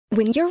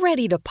When you're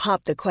ready to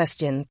pop the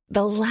question,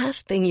 the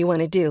last thing you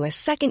want to do is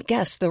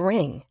second-guess the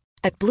ring.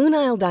 At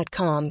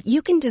BlueNile.com,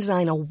 you can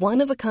design a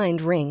one-of-a-kind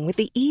ring with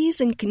the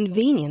ease and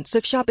convenience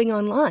of shopping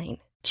online.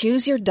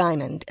 Choose your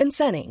diamond and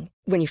setting.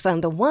 When you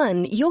find the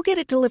one, you'll get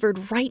it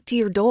delivered right to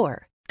your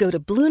door. Go to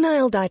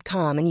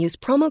BlueNile.com and use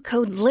promo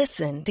code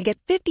LISTEN to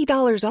get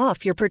 $50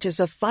 off your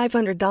purchase of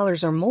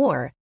 $500 or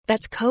more.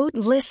 That's code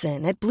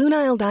LISTEN at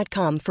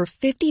BlueNile.com for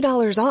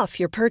 $50 off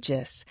your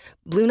purchase.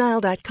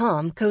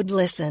 BlueNile.com, code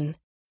LISTEN.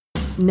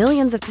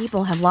 Millions of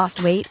people have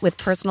lost weight with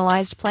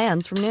personalized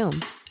plans from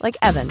Noom. Like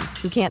Evan,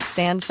 who can't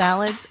stand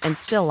salads and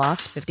still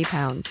lost 50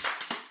 pounds.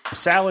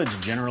 Salads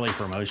generally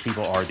for most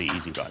people are the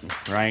easy button,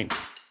 right?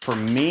 For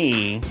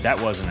me,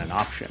 that wasn't an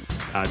option.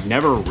 I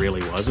never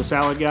really was a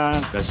salad guy.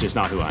 That's just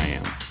not who I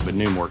am. But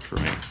Noom worked for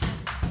me.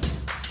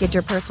 Get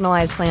your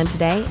personalized plan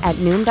today at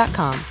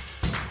Noom.com.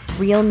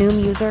 Real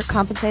Noom user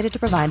compensated to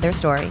provide their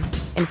story.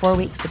 In 4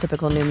 weeks, the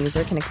typical Noom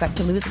user can expect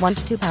to lose 1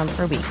 to 2 pounds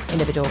per week.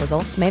 Individual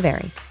results may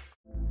vary.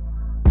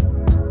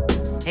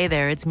 Hey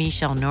there, it's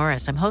Michelle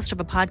Norris. I'm host of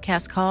a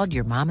podcast called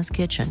Your Mama's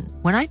Kitchen.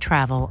 When I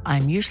travel,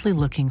 I'm usually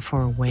looking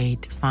for a way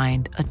to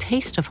find a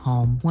taste of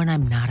home when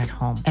I'm not at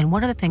home. And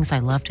one of the things I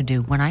love to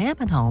do when I am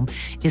at home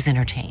is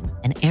entertain.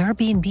 And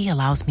Airbnb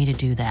allows me to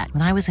do that.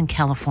 When I was in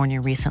California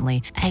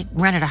recently, I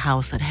rented a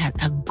house that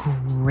had a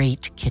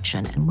great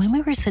kitchen. And when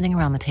we were sitting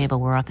around the table,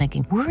 we were all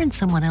thinking, we're in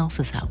someone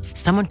else's house.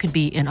 Someone could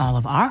be in all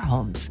of our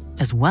homes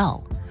as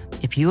well.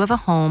 If you have a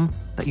home,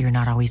 but you're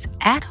not always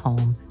at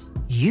home,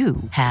 you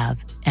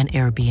have an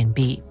Airbnb.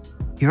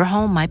 Your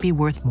home might be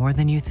worth more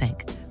than you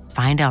think.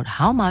 Find out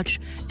how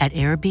much at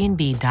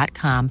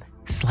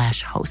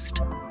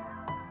airbnb.com/host.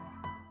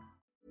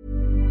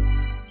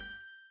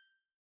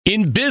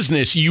 In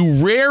business,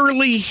 you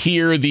rarely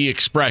hear the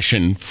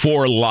expression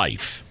 "for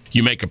life."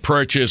 You make a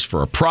purchase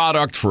for a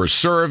product, for a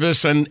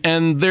service, and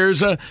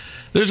there's a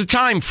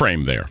time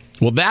frame there.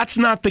 Well, that's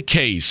not the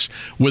case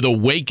with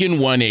Awaken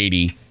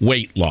 180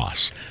 weight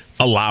loss.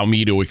 Allow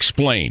me to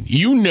explain.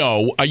 You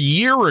know, a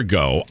year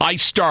ago, I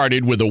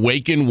started with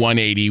Awaken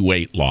 180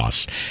 weight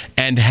loss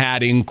and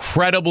had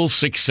incredible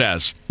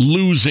success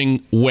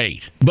losing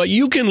weight. But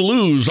you can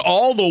lose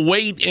all the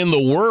weight in the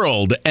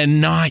world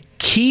and not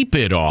keep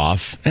it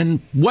off.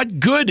 And what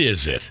good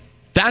is it?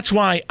 That's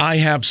why I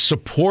have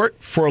support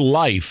for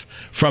life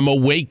from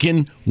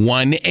Awaken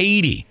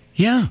 180.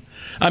 Yeah.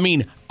 I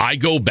mean, I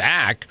go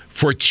back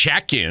for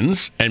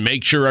check-ins and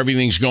make sure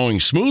everything's going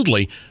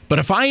smoothly. But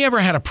if I ever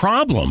had a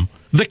problem,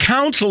 the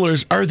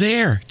counselors are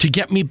there to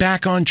get me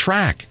back on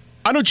track.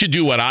 Why don't you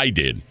do what I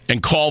did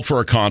and call for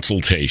a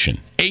consultation?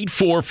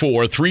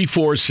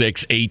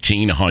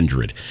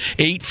 844-346-1800.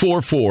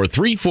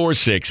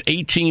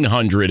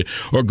 844-346-1800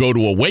 or go to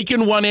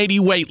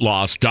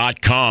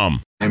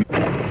awaken180weightloss.com.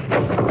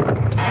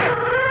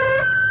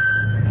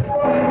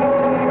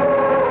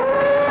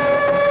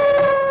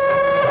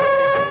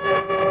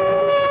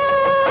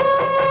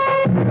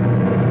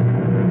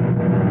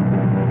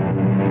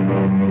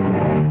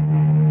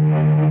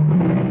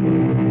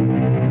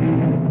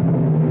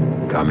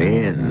 Come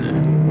in.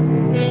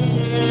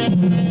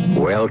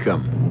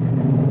 Welcome.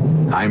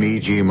 I'm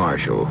E.G.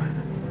 Marshall.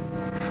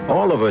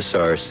 All of us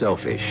are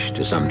selfish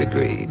to some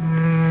degree.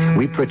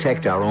 We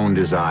protect our own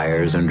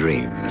desires and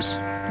dreams,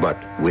 but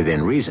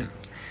within reason.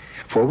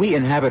 For we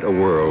inhabit a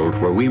world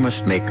where we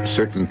must make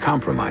certain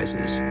compromises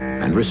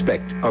and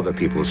respect other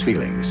people's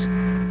feelings.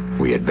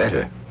 We had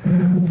better.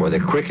 For the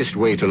quickest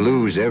way to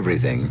lose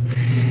everything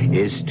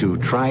is to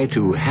try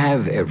to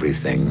have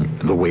everything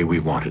the way we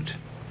want it.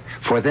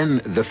 For then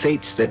the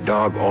fates that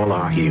dog all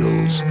our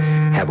heels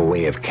have a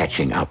way of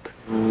catching up.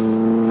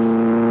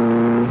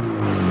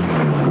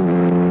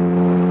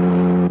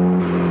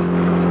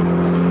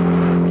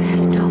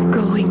 There's no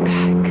going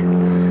back.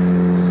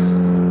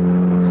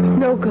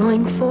 No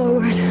going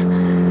forward.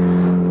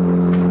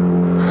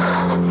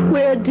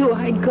 Where do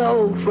I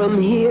go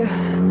from here?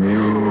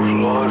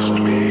 You've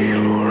lost me,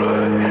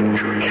 Laura, and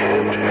you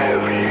can't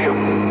have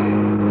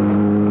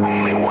him.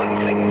 Only one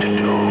thing to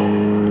do.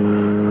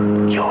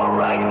 You're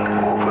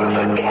right over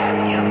the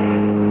canyon.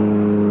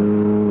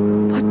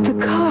 But the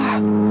car.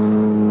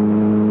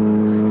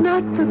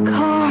 Not the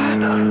car.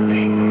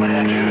 Nothing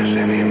matters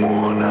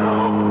anymore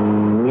now.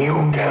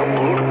 You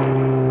gambled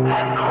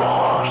and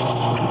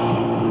lost.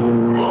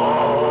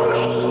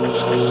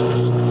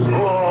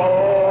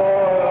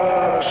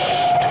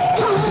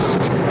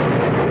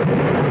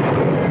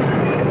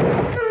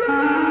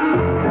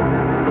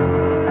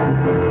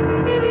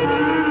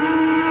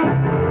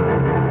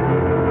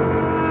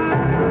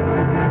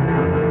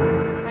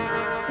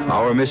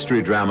 Our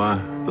mystery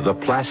drama, The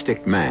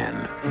Plastic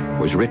Man,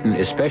 was written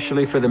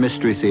especially for the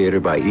Mystery Theater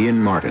by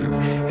Ian Martin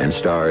and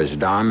stars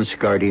Don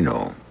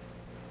Scardino.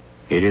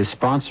 It is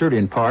sponsored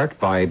in part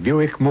by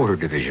Buick Motor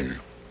Division.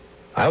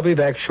 I'll be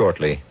back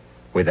shortly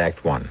with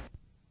Act One.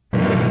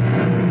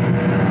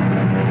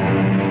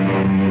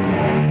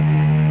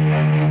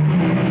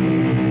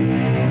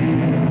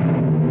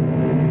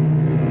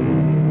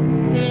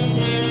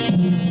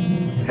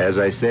 As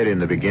I said in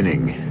the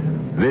beginning,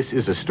 This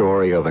is a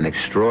story of an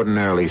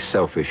extraordinarily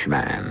selfish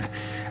man,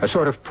 a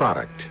sort of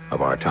product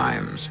of our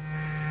times.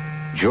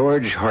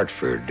 George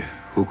Hartford,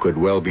 who could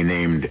well be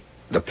named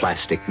the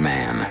Plastic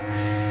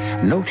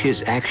Man. Note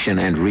his action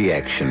and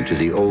reaction to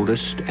the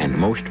oldest and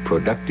most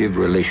productive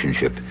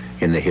relationship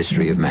in the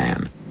history of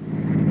man.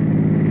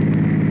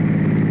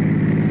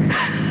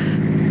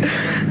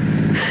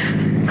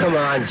 Come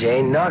on,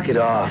 Jane, knock it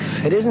off.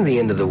 It isn't the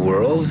end of the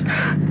world.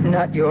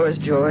 Not yours,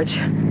 George.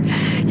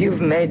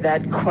 You've made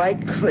that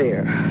quite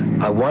clear.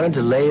 I wanted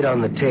to lay it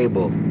on the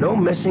table. No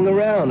messing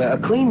around. A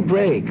clean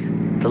break.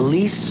 The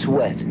least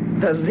sweat.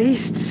 The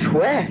least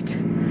sweat?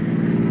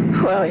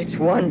 Well, it's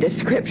one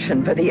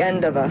description for the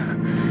end of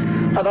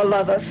a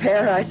love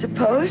affair, I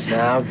suppose.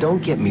 Now,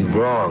 don't get me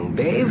wrong,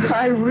 babe.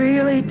 I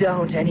really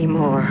don't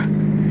anymore.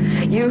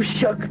 You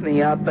shook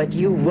me up, but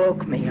you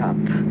woke me up.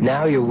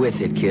 Now you're with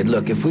it, kid.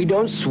 Look, if we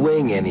don't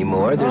swing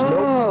anymore, there's no...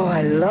 Oh,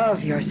 I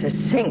love your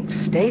succinct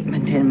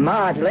statement in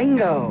mod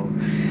lingo.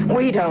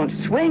 We don't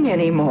swing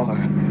anymore.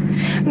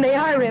 May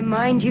I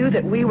remind you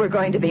that we were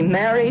going to be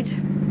married?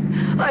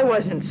 I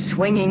wasn't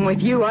swinging with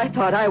you. I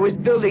thought I was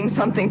building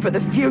something for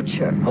the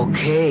future.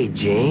 Okay,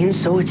 Jane,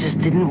 so it just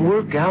didn't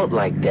work out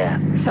like that.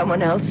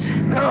 Someone else?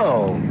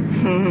 No.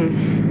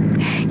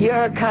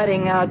 You're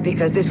cutting out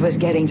because this was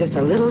getting just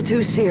a little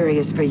too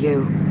serious for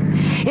you.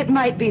 It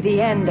might be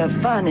the end of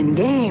fun and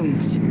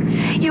games.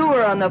 You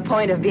were on the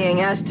point of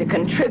being asked to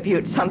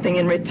contribute something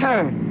in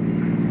return.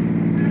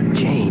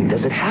 Jane,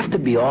 does it have to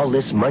be all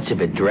this much of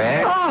a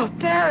drag? Oh,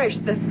 perish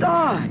the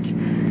thought.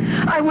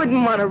 I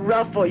wouldn't want to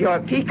ruffle your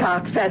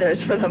peacock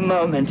feathers for the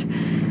moment.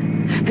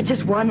 But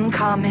just one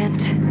comment.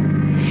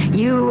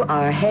 You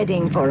are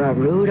heading for a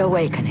rude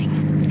awakening.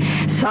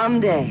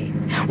 Someday,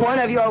 one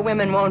of your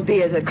women won't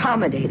be as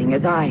accommodating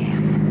as I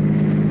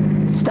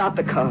am. Stop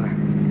the car.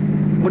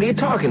 What are you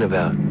talking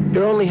about?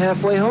 You're only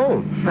halfway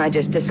home. I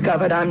just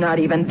discovered I'm not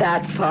even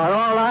that far.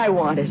 All I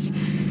want is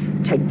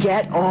to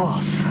get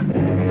off.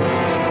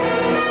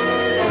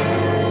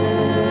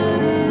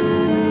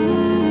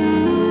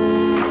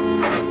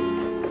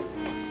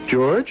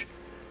 George?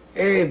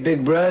 Hey,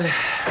 big bud.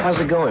 How's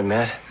it going,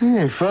 Matt?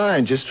 Hey,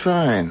 fine, just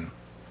fine.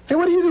 Hey,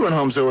 what are you doing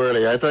home so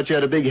early? I thought you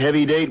had a big,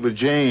 heavy date with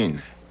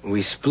Jane.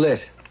 We split.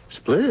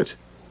 Split?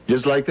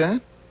 Just like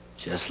that?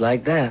 Just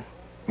like that.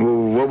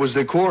 Well, what was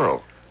the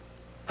quarrel?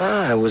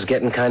 It was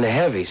getting kind of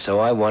heavy, so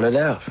I wanted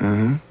out.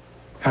 Mm-hmm.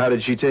 How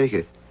did she take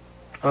it?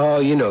 Oh,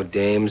 you know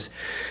dames.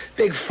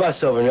 Big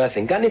fuss over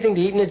nothing. Got anything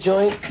to eat in the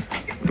joint?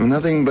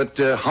 Nothing but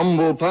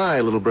humble pie,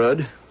 little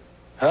bud.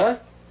 Huh?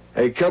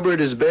 A cupboard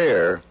is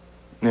bare,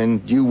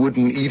 and you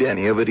wouldn't eat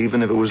any of it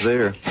even if it was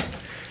there.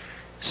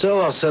 So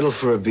I'll settle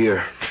for a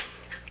beer.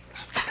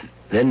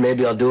 Then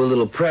maybe I'll do a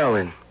little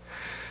prowling.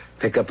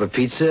 Pick up a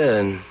pizza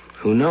and,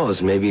 who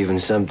knows, maybe even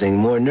something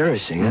more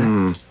nourishing,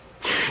 huh?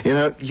 You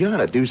know, you ought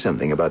to do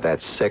something about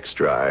that sex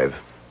drive.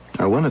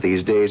 Or one of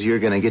these days you're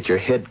going to get your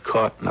head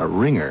caught in a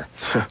ringer.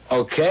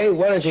 Okay,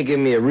 why don't you give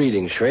me a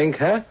reading, Shrink,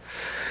 huh?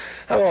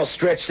 I'm all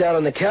stretched out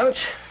on the couch.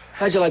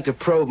 How'd you like to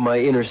probe my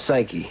inner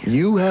psyche?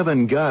 You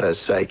haven't got a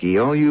psyche.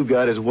 All you've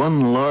got is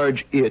one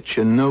large itch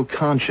and no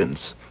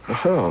conscience.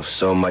 Oh,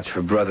 so much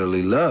for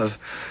brotherly love.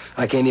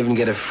 I can't even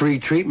get a free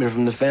treatment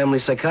from the family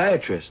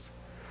psychiatrist.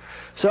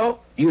 So,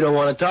 you don't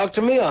want to talk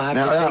to me? I'll have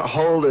to... Now,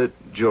 hold it,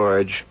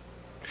 George.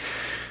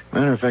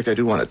 Matter of fact, I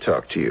do want to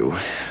talk to you.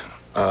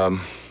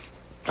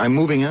 I'm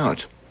moving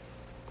out.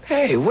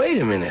 Hey,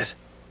 wait a minute.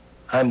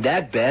 I'm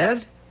that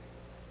bad?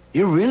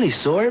 You're really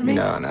sore at me?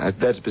 No,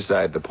 that's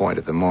beside the point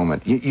at the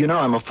moment. You know,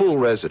 I'm a full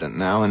resident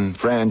now, and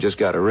Fran just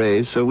got a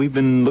raise, so we've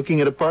been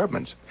looking at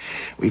apartments.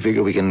 We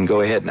figure we can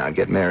go ahead now and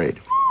get married.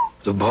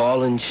 The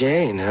ball and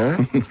chain, huh?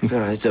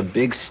 It's a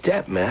big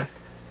step, Matt.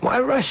 Why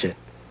rush it?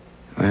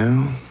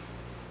 Well,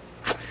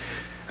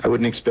 I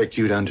wouldn't expect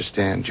you to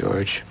understand,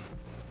 George.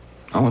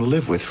 I want to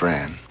live with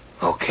Fran.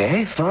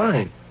 Okay,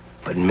 fine.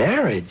 But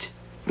marriage?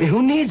 I mean,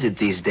 who needs it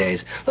these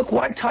days? Look,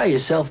 why tie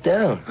yourself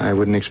down? I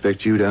wouldn't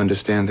expect you to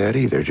understand that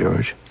either,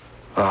 George.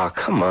 Oh,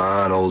 come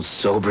on, old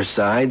sober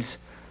sides.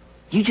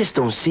 You just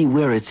don't see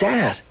where it's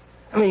at.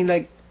 I mean,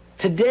 like,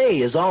 today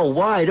is all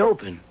wide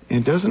open.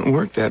 It doesn't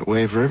work that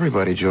way for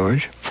everybody,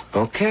 George.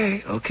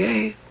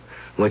 Okay.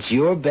 What's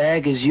your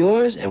bag is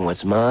yours, and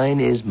what's mine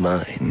is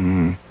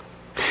mine.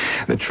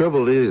 The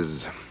trouble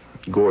is,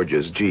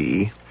 gorgeous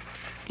G,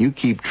 you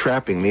keep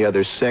trapping the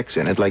other sex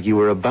in it like you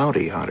were a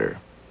bounty hunter.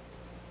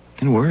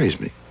 It worries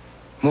me.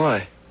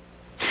 Why?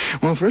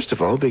 Well, first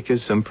of all,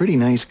 because some pretty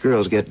nice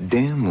girls get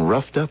damn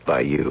roughed up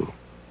by you.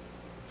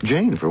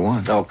 Jane, for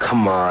one. Oh,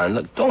 come on.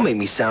 Look, don't make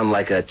me sound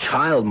like a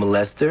child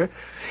molester.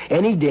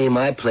 Any dame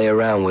I play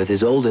around with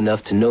is old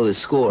enough to know the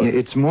score.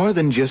 It's more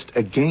than just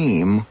a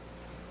game.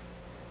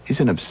 It's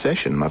an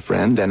obsession, my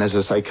friend, and as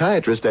a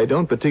psychiatrist, I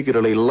don't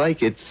particularly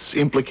like its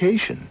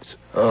implications.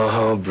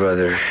 Oh,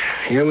 brother.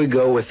 Here we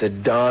go with the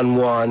Don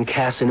Juan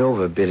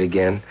Casanova bit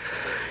again.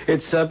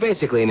 It's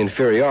basically an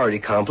inferiority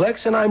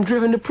complex, and I'm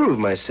driven to prove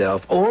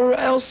myself. Or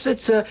else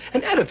it's an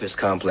Oedipus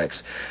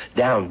complex.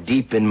 Down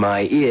deep in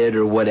my id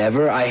or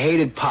whatever, I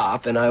hated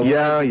Pop, and I...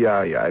 Yeah.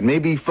 It may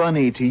be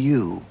funny to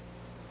you,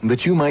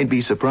 but you might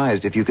be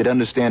surprised if you could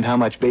understand how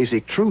much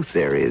basic truth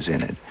there is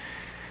in it.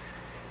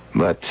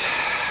 But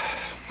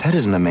that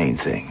isn't the main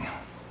thing.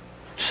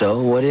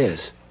 So, what is?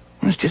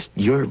 It's just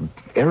your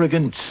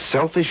arrogant,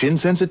 selfish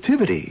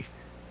insensitivity.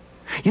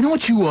 You know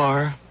what you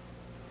are?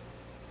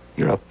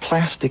 You're a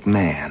plastic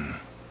man.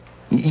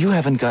 You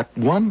haven't got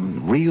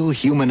one real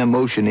human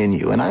emotion in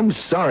you, and I'm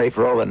sorry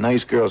for all the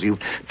nice girls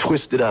you've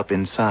twisted up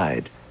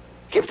inside.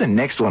 Give the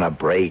next one a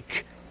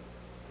break.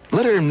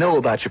 Let her know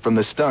about you from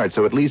the start,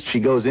 so at least she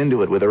goes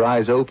into it with her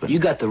eyes open. You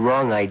got the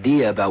wrong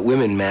idea about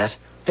women, Matt.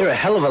 They're a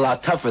hell of a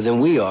lot tougher than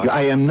we are.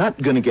 I am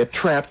not going to get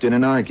trapped in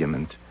an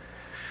argument.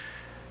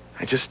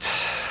 I just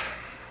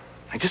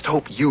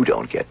hope you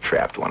don't get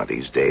trapped one of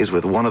these days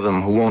with one of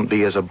them who won't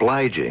be as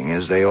obliging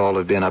as they all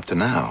have been up to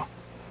now.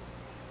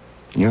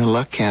 Your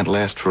luck can't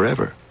last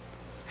forever.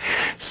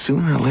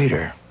 Sooner or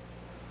later,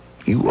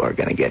 you are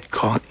going to get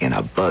caught in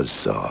a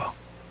buzzsaw.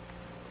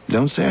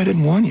 Don't say I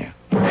didn't warn you.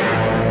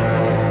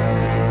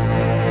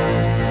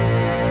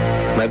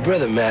 My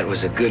brother Matt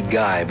was a good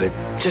guy, but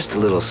just a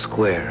little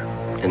square.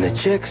 And the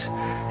chicks,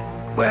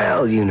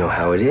 well, you know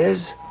how it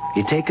is.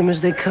 You take them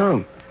as they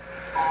come.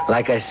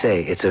 Like I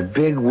say, it's a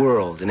big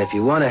world, and if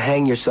you want to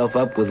hang yourself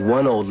up with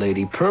one old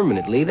lady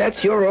permanently,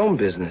 that's your own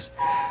business.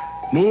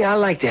 Me, I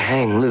like to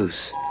hang loose.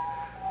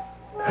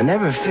 I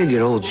never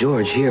figured old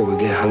George here would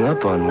get hung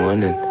up on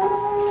one, and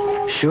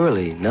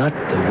surely not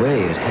the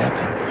way it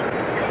happened.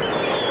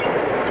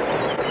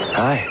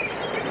 Hi.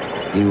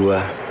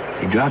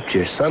 You dropped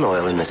your sun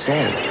oil in the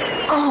sand.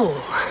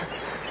 Oh,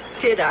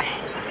 did I?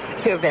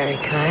 You're very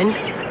kind.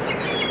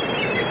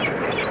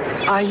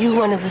 Are you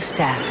one of the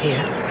staff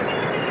here?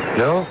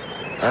 No,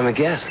 I'm a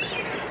guest.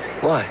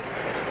 Why?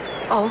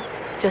 Oh,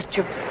 just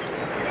your...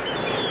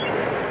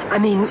 I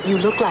mean, you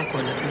look like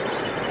one of them.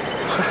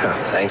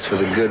 Well, thanks for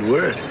the good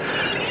word.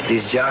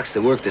 These jocks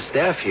that work the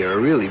staff here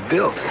are really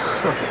built.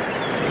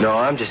 No,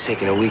 I'm just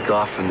taking a week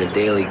off from the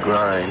daily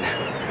grind.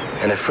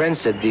 And a friend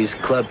said these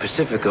Club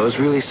Pacificos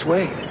really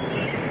swing.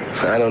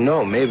 I don't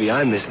know, maybe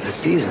I missed the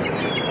season.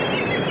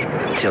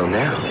 Till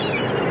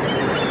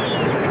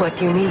now. What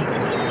do you mean?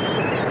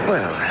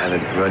 Well, I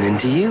haven't run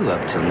into you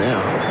up till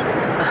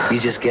now.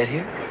 You just get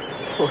here?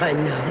 Why,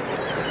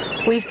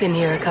 no. We've been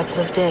here a couple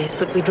of days,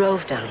 but we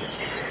drove down.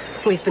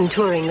 We've been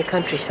touring the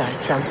countryside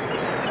some.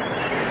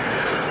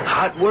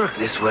 Hot work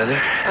this weather.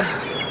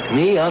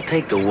 Me, I'll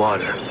take the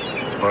water.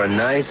 Or a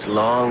nice,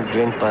 long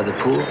drink by the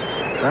pool.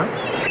 Huh?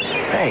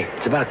 Hey,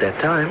 it's about that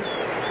time.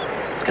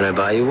 Can I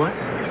buy you one?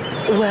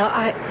 Well,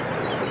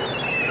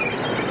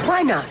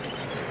 Why not?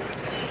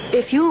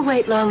 If you'll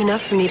wait long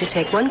enough for me to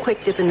take one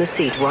quick dip in the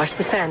sea to wash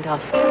the sand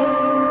off.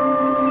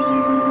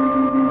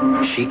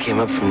 She came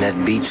up from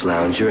that beach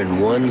lounger in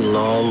one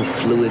long,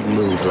 fluid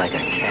move like a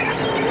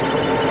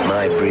cat.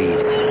 My breed.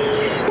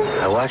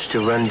 I watched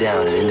her run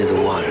down and into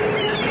the water.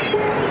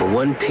 A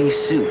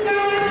one-piece suit,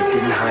 but it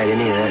didn't hide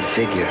any of that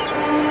figure.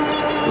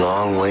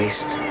 Long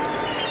waist,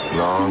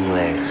 long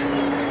legs.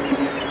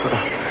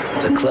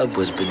 The club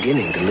was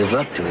beginning to live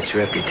up to its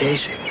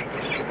reputation.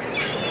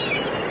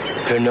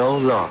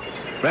 Pernod long.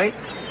 Right?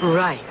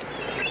 Right.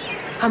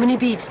 How many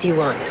beads do you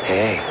want?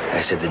 Hey,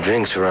 I said the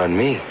drinks were on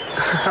me.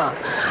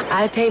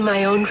 I pay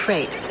my own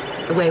freight,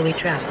 the way we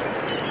travel.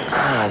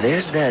 Ah,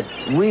 there's that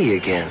we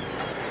again.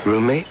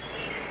 Roommate?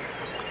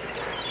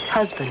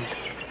 Husband.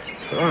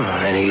 Oh,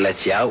 and he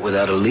lets you out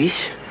without a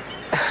leash?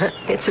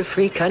 It's a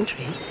free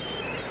country.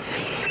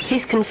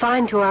 He's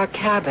confined to our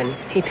cabin.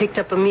 He picked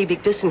up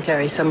amoebic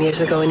dysentery some years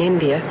ago in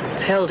India.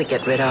 It's hell to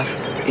get rid of.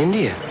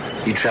 India?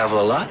 You travel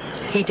a lot?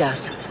 He does.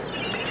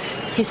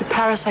 He's a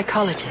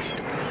parapsychologist.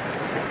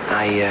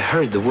 I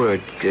heard the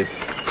word.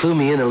 Clue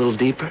me in a little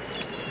deeper.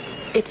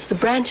 It's the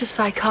branch of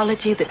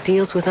psychology that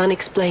deals with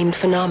unexplained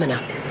phenomena.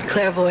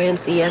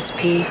 Clairvoyance,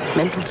 ESP,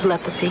 mental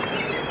telepathy.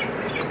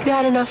 You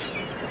had enough?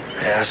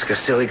 Ask a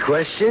silly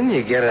question,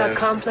 you get A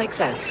complex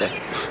answer.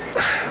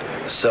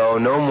 So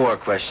no more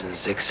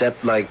questions,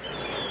 except like...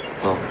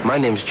 Well, my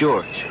name's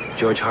George.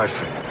 George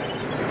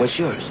Hartford. What's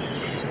yours?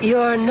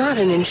 You're not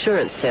an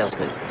insurance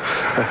salesman.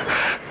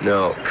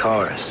 No,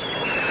 cars.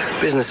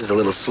 Business is a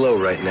little slow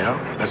right now.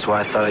 That's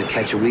why I thought I'd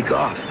catch a week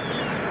off.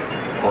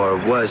 Or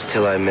was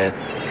till I met...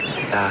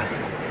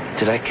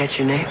 did I catch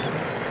your name?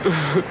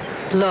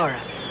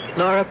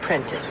 Laura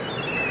Prentice.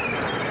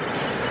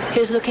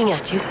 Here's looking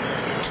at you.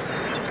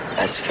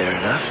 That's fair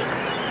enough.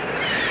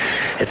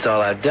 It's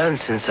all I've done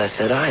since I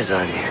set eyes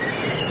on you.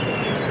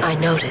 I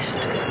noticed.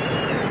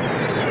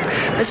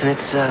 Listen,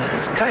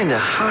 it's kind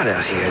of hot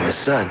out here in the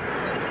sun.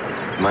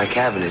 My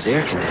cabin is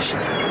air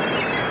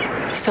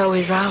conditioned. So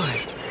is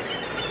ours.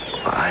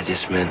 Well, I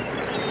just meant,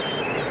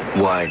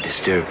 why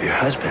disturb your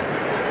husband?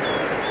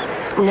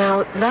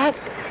 Now, that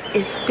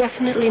is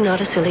definitely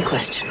not a silly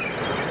question.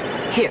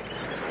 Here.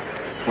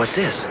 What's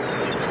this?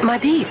 My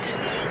beads.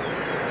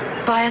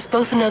 Buy us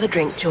both another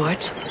drink,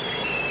 George.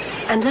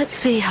 And let's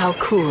see how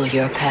cool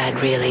your pad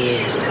really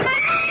is.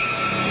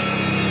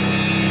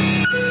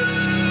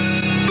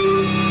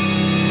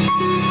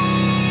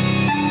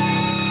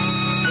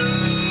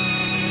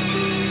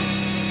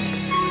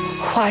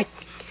 Why...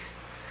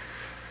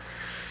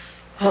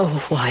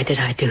 Oh, why did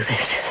I do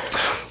this?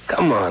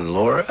 Come on,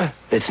 Laura.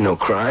 It's no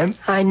crime.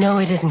 I know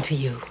it isn't to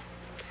you.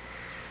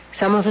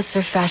 Some of us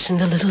are fashioned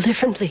a little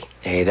differently.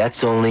 Hey,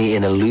 that's only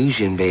an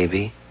illusion,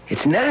 baby.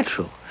 It's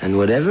natural, and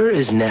whatever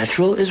is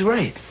natural is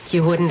right.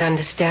 You wouldn't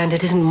understand.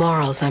 It isn't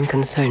morals I'm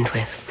concerned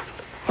with.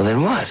 Well,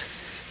 then what?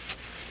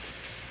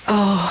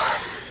 Oh,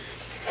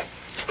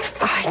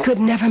 I could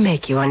never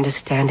make you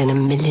understand in a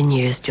million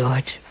years,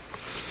 George.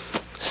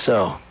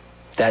 So,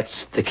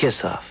 that's the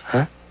kiss-off,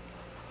 huh?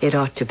 It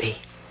ought to be.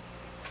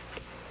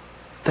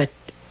 But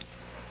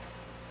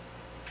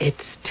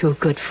it's too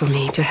good for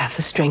me to have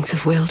the strength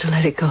of will to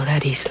let it go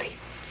that easily.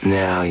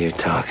 Now you're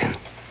talking.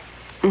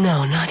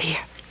 No, not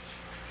here.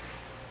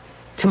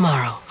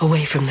 Tomorrow,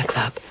 away from the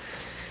club.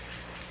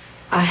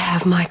 I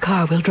have my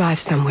car. We'll drive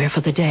somewhere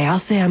for the day. I'll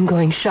say I'm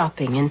going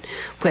shopping in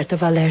Puerto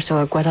Vallarta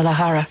or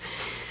Guadalajara.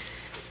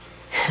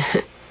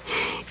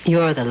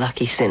 You're the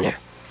lucky sinner.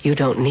 You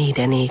don't need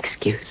any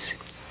excuse.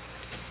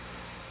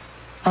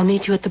 I'll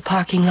meet you at the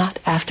parking lot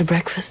after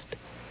breakfast.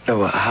 Oh,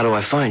 well, how do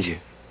I find you?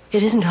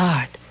 It isn't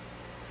hard.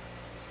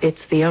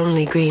 It's the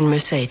only green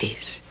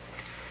Mercedes.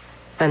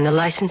 And the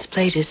license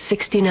plate is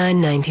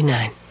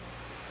 $69.99.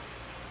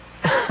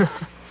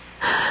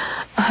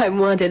 I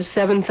wanted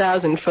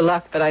 $7,000 for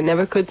luck, but I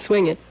never could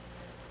swing it.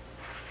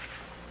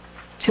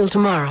 Till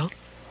tomorrow,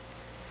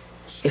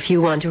 if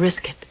you want to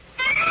risk it.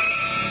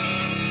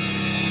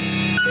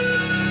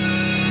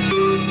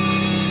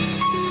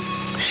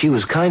 She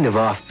was kind of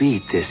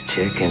offbeat, this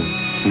chick,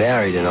 and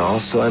married and all,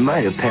 so I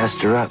might have passed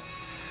her up.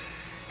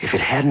 If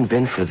it hadn't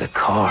been for the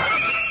car.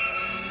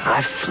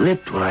 I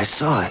flipped when I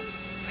saw it.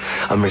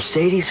 A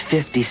Mercedes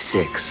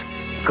 56,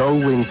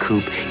 gull-wing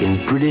coupe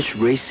in British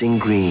racing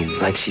green,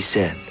 like she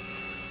said.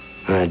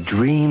 A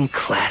dream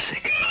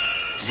classic.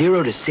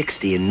 0 to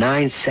 60 in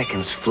 9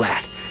 seconds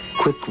flat.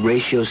 Quick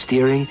ratio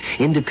steering,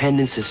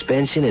 independent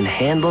suspension, and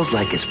handles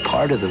like it's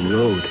part of the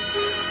road.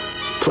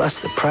 Plus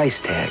the price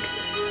tag.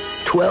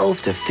 12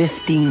 to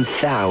 15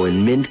 thou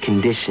in mint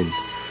condition.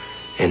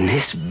 And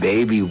this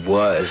baby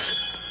was.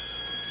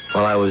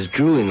 While I was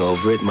drooling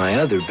over it, my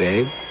other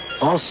babe,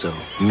 also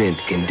mint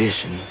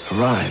condition,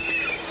 arrived.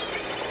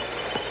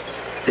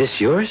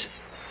 This yours?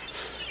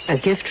 A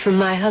gift from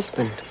my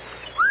husband.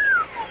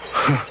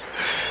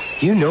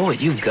 You know what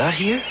you've got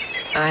here?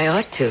 I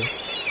ought to.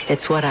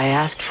 It's what I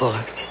asked for.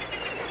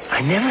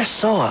 I never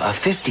saw a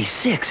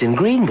 56 in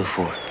green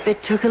before.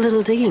 It took a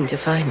little digging to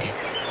find it.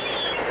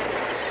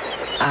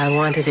 I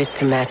wanted it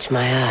to match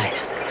my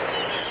eyes.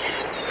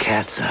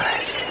 Cat's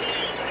eyes.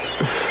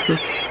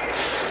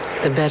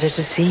 The better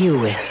to see you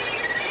with.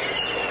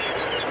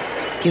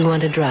 Do you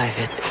want to drive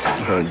it?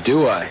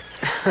 Do I?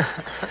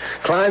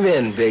 Climb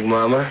in, Big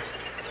Mama.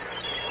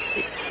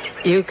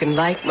 You can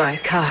like my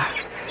car,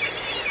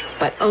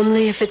 but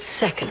only if it's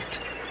second,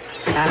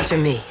 after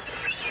me.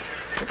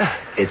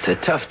 It's a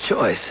tough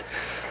choice,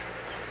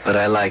 but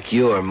I like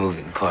your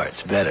moving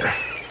parts better.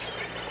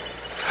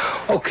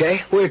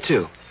 Okay, where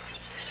to?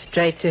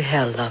 Straight to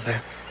hell,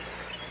 lover.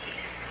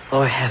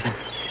 Or heaven.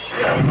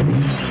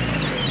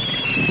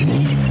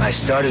 I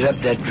started up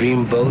that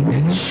dream boat,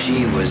 and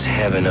she was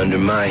heaven under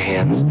my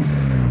hands,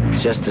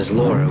 just as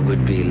Laura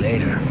would be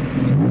later.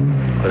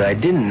 What I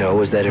didn't know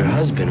was that her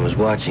husband was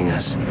watching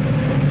us,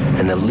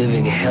 and the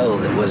living hell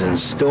that was in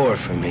store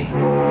for me.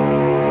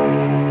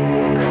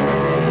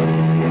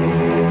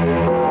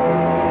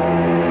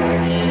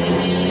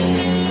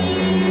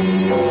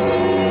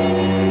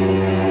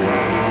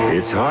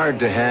 It's hard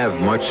to have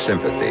much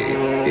sympathy,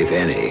 if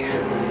any,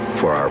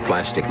 for our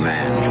plastic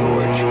man,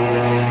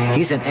 George.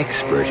 He's an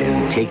expert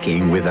in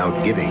taking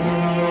without giving.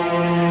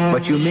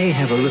 But you may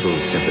have a little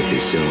sympathy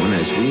soon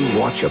as we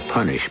watch a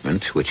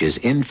punishment which is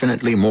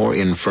infinitely more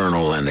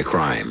infernal than the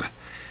crime.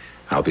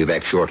 I'll be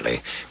back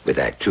shortly with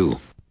Act 2.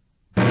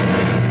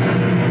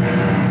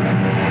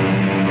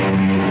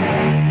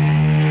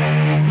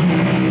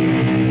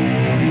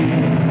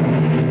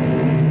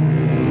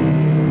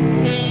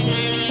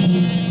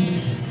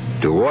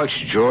 To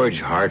watch George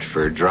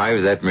Hartford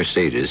drive that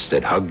Mercedes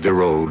that hugged the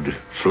road,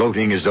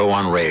 floating as though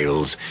on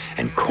rails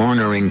and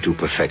cornering to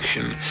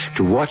perfection,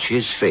 to watch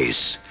his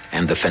face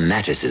and the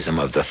fanaticism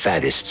of the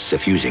faddists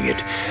suffusing it,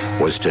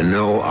 was to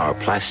know our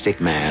plastic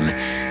man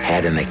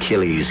had an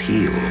Achilles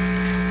heel.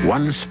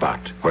 One spot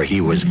where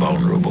he was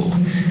vulnerable,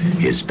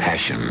 his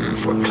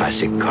passion for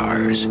classic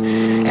cars.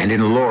 And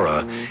in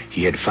Laura,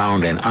 he had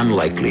found an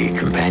unlikely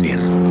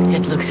companion.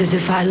 It looks as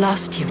if I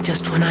lost you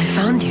just when I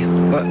found you.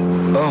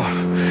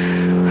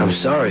 I'm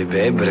sorry,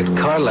 babe, but a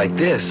car like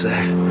this,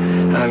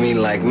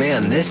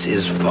 man, this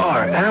is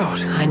far out.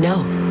 I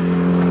know.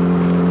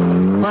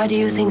 Why do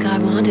you think I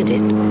wanted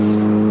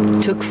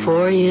it? Took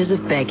 4 years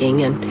of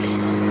begging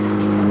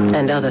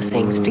and other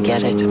things to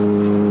get it.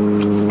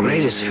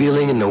 Greatest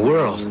feeling in the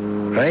world,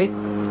 right?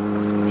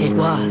 It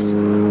was.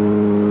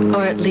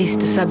 Or at least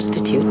a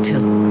substitute,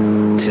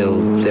 too.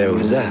 Till there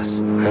was us,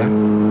 huh?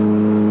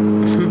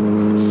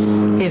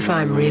 If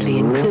I'm really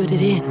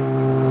included in.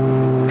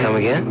 Come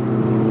again?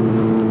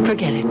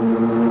 Forget it.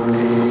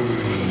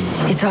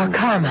 It's our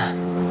karma.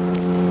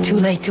 Too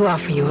late to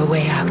offer you a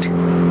way out.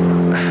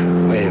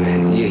 Wait a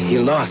minute.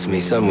 You lost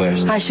me somewhere.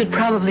 I should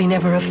probably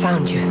never have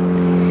found you.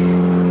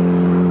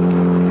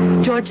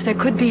 George, there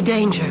could be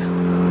danger.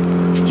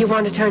 You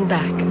want to turn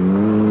back?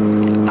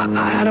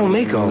 I don't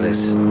make all this.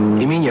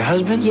 You mean your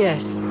husband?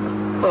 Yes.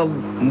 Well,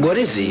 what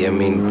is he? I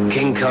mean,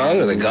 King Kong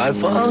or the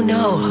Godfather? Oh,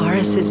 no.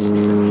 Horace is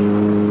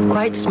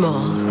quite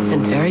small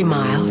and very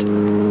mild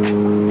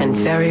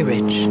and very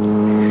rich.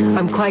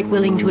 I'm quite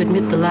willing to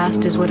admit the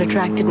last is what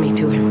attracted me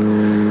to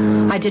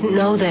him. I didn't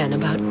know then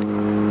about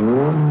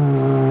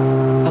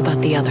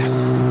the other.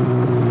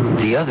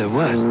 The other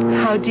what?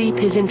 How deep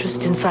his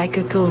interest in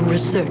psychical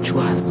research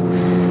was.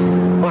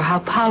 Or how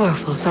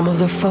powerful some of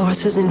the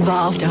forces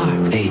involved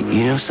are. Hey,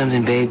 you know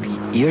something, babe?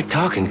 You're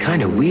talking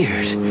kind of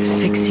weird.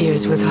 6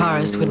 years with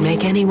Horace would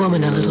make any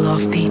woman a little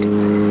offbeat.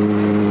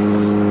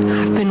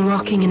 I've been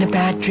walking in a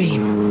bad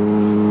dream.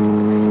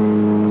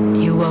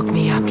 You woke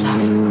me up,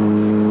 love.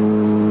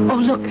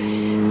 Oh, look.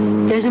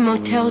 There's a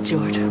motel,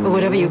 George, or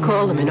whatever you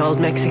call them in old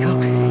Mexico.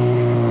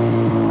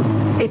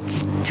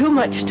 It's too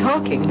much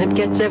talking that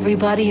gets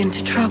everybody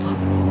into trouble.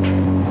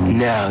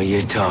 Now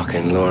you're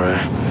talking, Laura.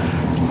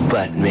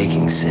 But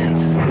making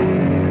sense.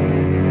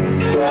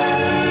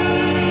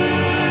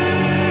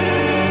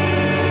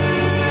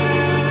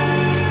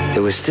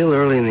 It was still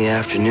early in the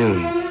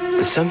afternoon,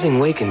 but something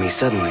wakened me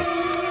suddenly.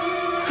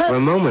 For a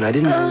moment, I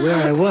didn't know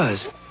where I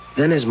was.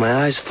 Then, as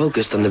my eyes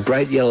focused on the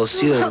bright yellow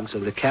ceilings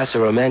of the Casa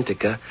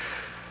Romantica,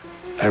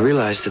 I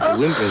realized that the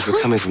whimpers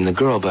were coming from the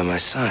girl by my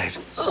side.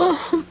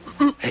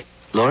 Hey,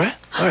 Laura?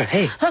 Laura,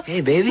 hey.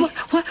 Hey, baby.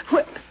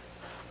 What?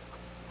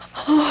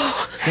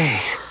 Oh. Hey.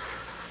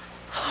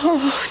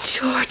 Oh,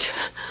 George.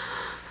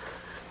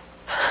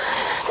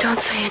 Don't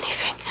say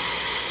anything.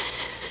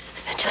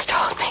 Just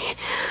hold me.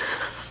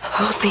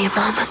 Hold me a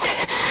moment.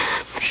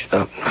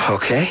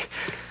 Okay.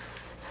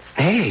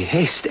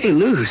 Hey, stay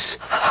loose.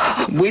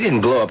 We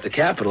didn't blow up the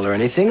Capitol or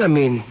anything. I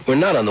mean, we're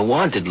not on the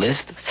wanted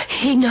list.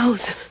 He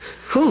knows.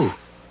 Who?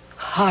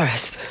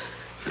 Horace.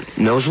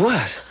 Knows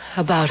what?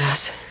 About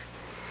us.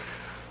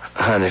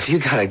 Hon, if you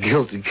got a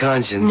guilty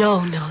conscience...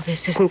 No,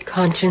 this isn't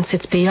conscience.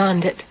 It's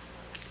beyond it.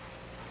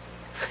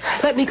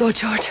 Let me go,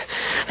 George.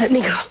 Let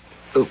me go.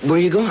 Where are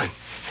you going?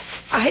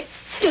 I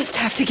just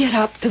have to get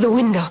up to the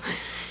window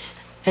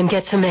and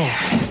get some air.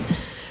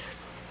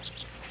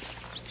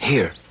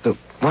 Here.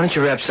 Why don't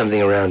you wrap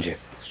something around you?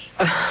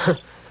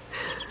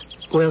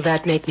 Will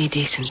that make me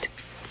decent?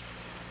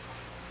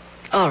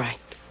 All right.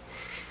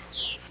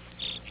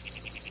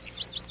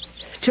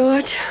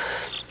 George?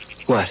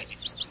 What?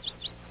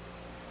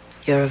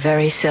 You're a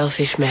very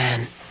selfish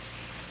man.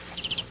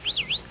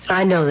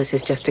 I know this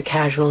is just a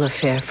casual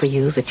affair for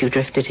you that you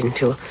drifted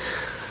into.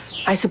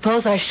 I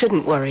suppose I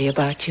shouldn't worry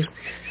about you.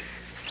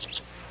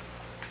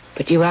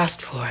 But you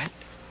asked for it.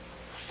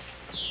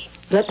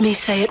 Let me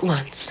say it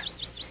once.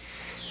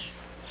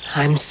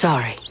 I'm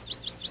sorry.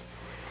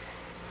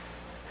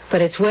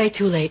 But it's way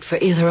too late for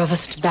either of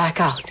us to back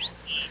out.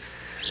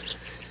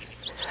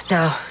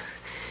 Now,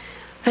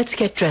 let's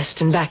get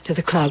dressed and back to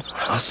the club.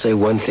 I'll say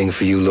one thing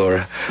for you,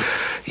 Laura.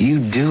 You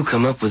do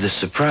come up with the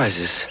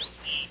surprises.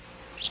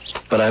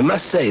 But I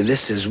must say,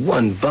 this is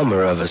one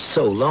bummer of a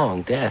so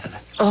long, Dad.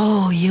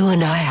 Oh, you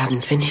and I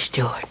haven't finished,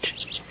 George.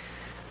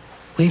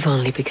 We've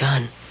only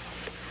begun.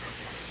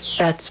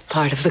 That's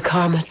part of the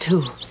karma,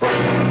 too.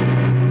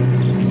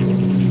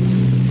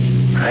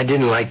 I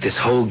didn't like this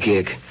whole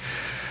gig.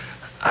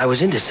 I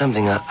was into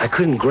something I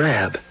couldn't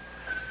grab.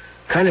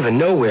 Kind of a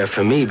nowhere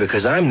for me,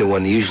 because I'm the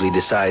one that usually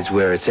decides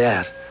where it's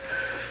at.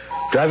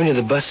 Driving to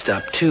the bus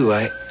stop, too,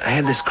 I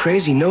had this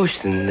crazy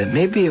notion that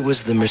maybe it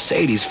was the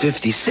Mercedes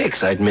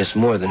 56 I'd miss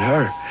more than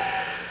her.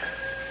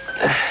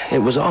 It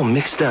was all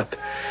mixed up.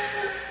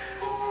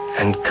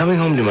 And coming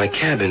home to my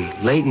cabin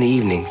late in the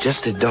evening,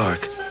 just at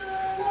dark,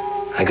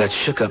 I got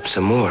shook up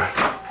some more.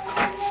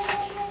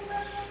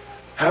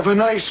 Have a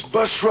nice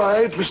bus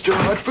ride, Mr.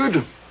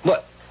 Hartford.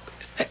 What?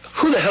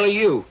 Who the hell are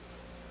you?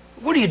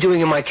 What are you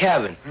doing in my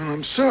cabin?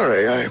 I'm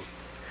sorry.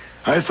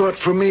 I thought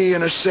for me,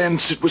 in a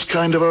sense, it was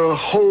kind of a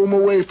home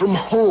away from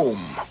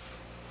home.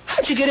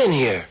 How'd you get in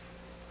here?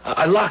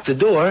 I locked the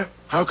door.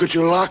 How could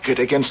you lock it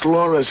against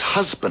Laura's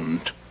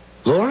husband?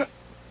 Laura?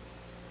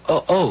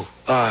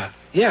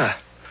 Yeah.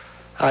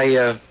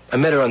 I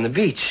met her on the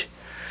beach.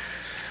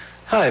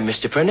 Hi,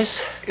 Mr. Prentice.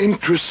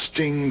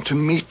 Interesting to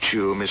meet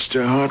you,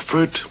 Mr.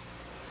 Hartford.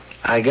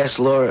 I guess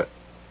Laura,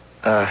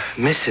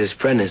 Mrs.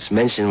 Prentice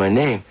mentioned my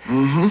name.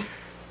 Mm-hmm.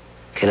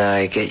 Can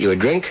I get you a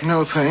drink?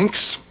 No,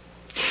 thanks.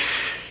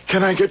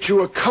 Can I get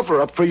you a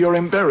cover-up for your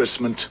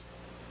embarrassment?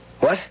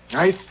 What?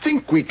 I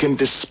think we can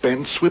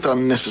dispense with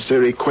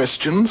unnecessary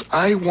questions.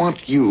 I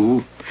want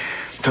you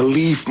to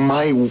leave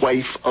my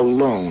wife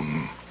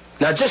alone.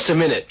 Now, just a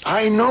minute.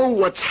 I know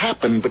what's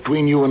happened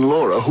between you and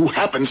Laura, who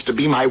happens to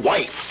be my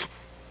wife.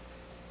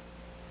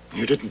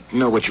 You didn't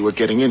know what you were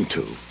getting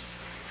into.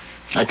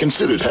 I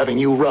considered having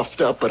you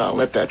roughed up, but I'll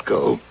let that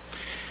go.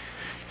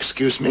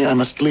 Excuse me, I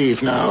must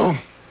leave now.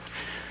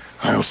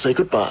 I'll say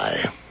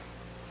goodbye.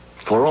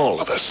 For all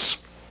of us.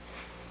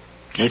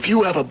 If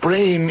you have a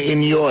brain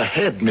in your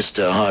head,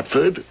 Mr.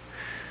 Hartford,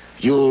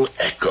 you'll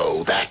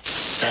echo that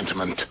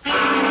sentiment.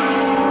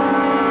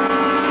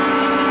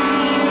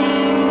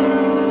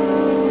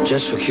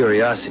 Just for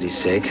curiosity's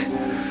sake,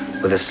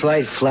 with a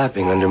slight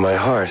flapping under my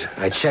heart,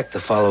 I checked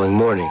the following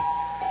morning.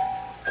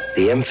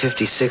 The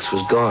M56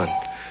 was gone,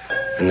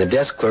 and the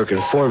desk clerk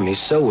informed me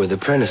so were the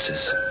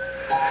premises.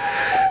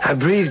 I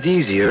breathed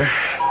easier,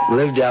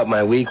 lived out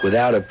my week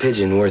without a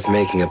pigeon worth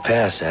making a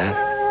pass at,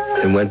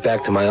 and went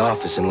back to my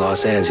office in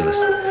Los Angeles.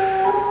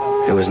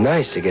 It was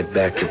nice to get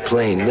back to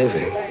plain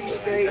living.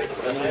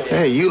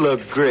 Hey, you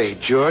look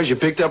great, George. You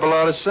picked up a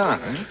lot of sun,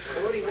 huh?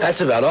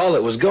 That's about all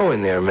that was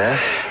going there, Matt.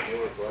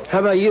 How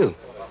about you?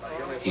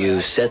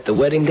 You set the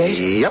wedding date?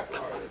 Yep.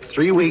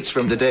 3 weeks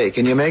from today.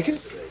 Can you make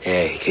it?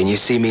 Hey, can you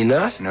see me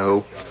not?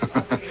 No.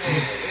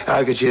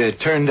 How could you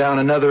turn down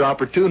another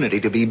opportunity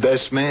to be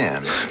best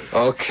man?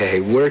 Okay,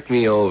 work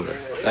me over.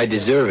 I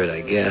deserve it,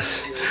 I guess.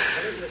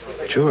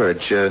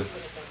 George,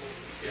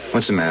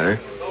 what's the matter?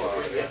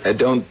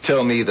 Don't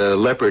tell me the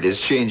leopard is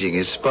changing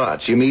his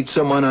spots. You meet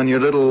someone on your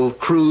little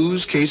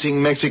cruise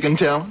casing Mexican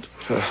talent?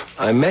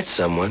 I met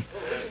someone.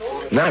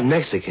 Not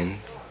Mexican.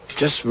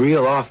 Just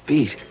real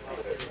offbeat.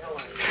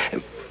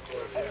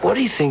 What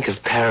do you think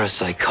of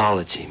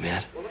parapsychology,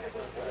 Matt?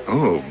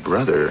 Oh,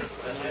 brother.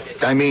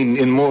 I mean,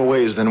 in more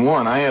ways than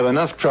one. I have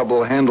enough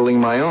trouble handling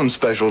my own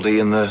specialty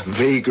in the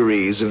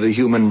vagaries of the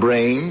human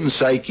brain,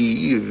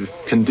 psyche,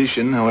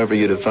 condition, however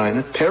you define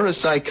it.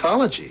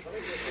 Parapsychology.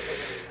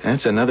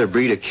 That's another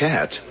breed of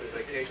cat.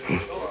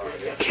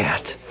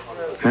 Cat?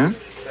 Huh?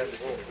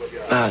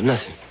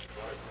 Nothing.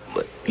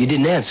 But you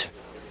didn't answer.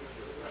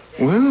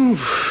 Well,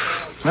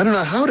 I don't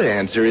know how to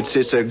answer.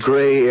 It's a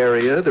gray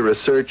area. The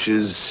research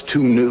is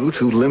too new,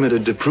 too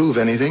limited to prove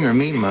anything or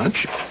mean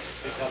much.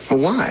 Well,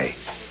 why?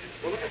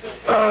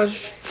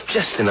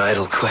 Just an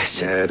idle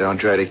question. Yeah, don't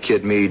try to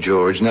kid me,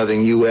 George.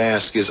 Nothing you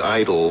ask is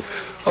idle.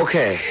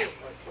 Okay.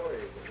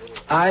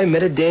 I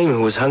met a dame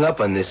who was hung up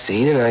on this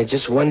scene, and I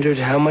just wondered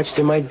how much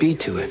there might be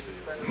to it.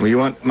 Well, you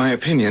want my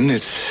opinion?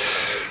 It's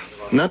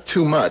not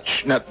too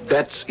much. Now,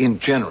 that's in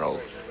general.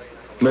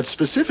 But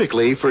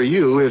specifically for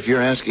you, if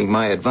you're asking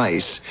my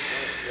advice,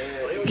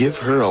 give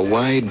her a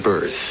wide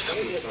berth.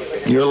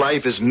 Your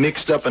life is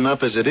mixed up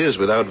enough as it is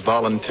without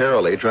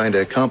voluntarily trying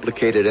to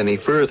complicate it any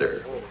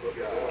further.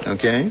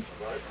 Okay?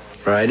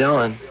 Right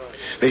on.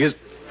 Because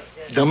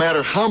no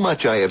matter how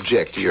much I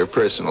object to your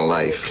personal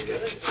life,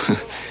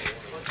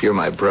 you're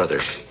my brother.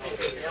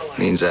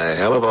 Means a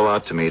hell of a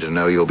lot to me to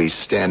know you'll be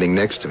standing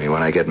next to me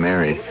when I get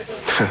married.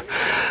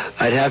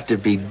 I'd have to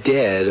be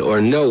dead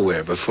or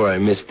nowhere before I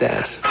missed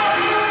that.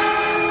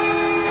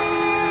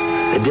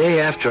 The day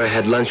after I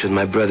had lunch with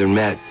my brother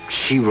Matt,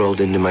 she rolled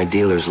into my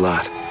dealer's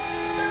lot.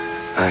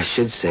 I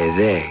should say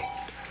they.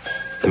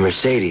 The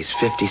Mercedes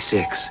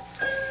 56.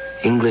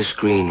 English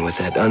green with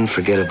that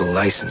unforgettable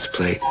license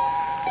plate.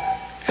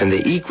 And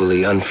the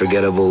equally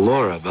unforgettable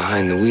Laura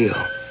behind the wheel.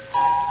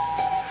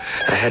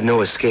 I had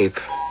no escape.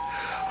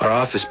 Our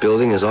office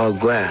building is all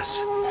glass.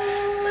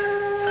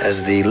 As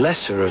the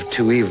lesser of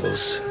two evils,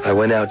 I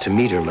went out to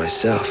meet her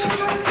myself.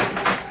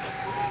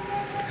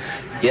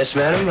 Yes,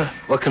 madam?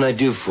 What can I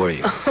do for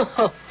you?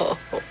 Oh,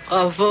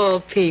 of all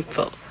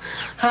people.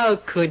 How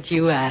could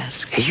you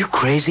ask? Are you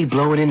crazy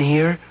blowing in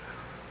here?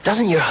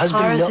 Doesn't your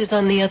husband know? Ours is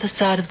on the other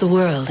side of the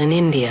world, in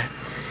India.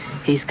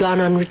 He's gone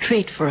on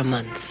retreat for a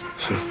month.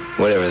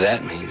 Whatever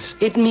that means.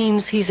 It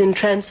means he's in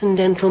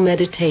transcendental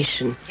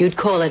meditation. You'd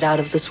call it out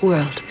of this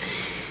world.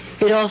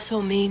 It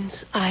also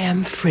means I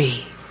am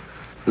free.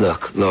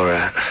 Look,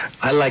 Laura,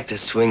 I like to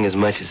swing as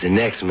much as the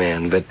next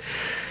man, but,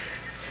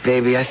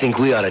 baby, I think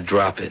we ought to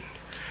drop it.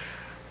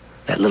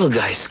 That little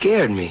guy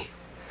scared me.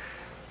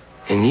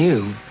 And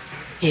you...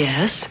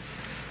 Yes,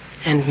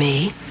 and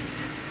me.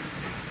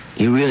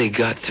 You really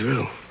got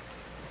through.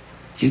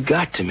 You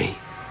got to me.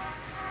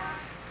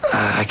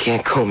 I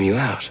can't comb you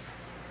out.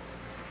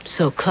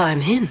 So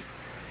climb in.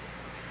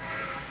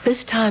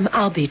 This time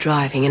I'll be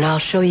driving, and I'll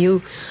show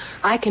you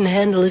I can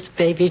handle this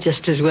baby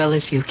just as well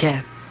as you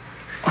can.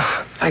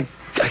 I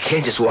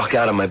can't just walk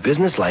out on my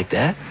business like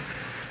that.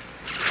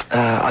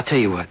 I'll tell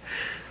you what.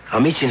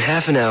 I'll meet you in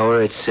half an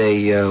hour at,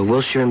 say,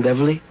 Wilshire and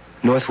Beverly,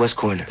 northwest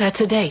corner.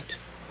 That's a date.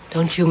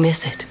 Don't you miss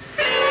it.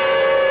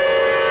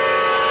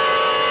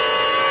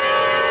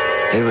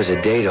 It was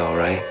a date, all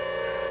right.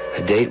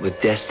 A date with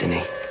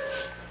destiny.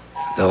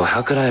 Though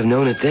how could I have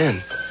known it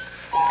then?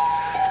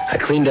 I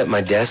cleaned up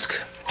my desk,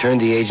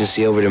 turned the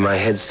agency over to my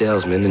head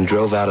salesman, and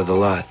drove out of the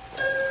lot.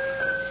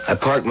 I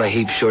parked my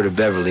heap short of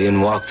Beverly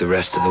and walked the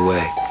rest of the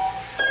way.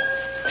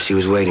 She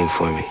was waiting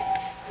for me.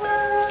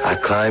 I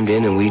climbed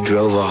in and we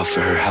drove off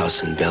for her house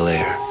in Bel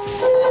Air. I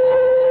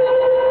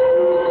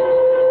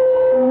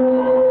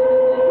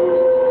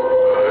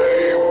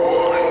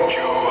warned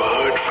you,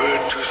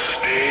 Hartford, to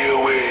stay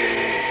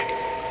away.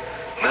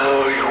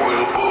 Now you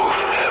will both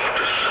have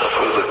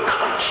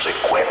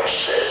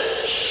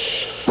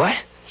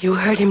You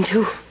heard him,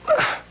 too.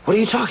 What are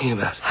you talking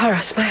about?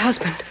 Horace, my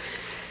husband.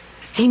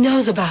 He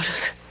knows about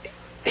us.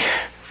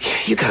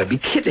 You gotta be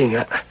kidding.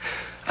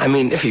 I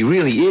mean, if he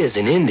really is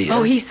in India...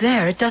 Oh, he's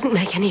there. It doesn't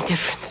make any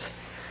difference.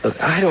 Look,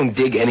 I don't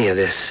dig any of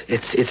this.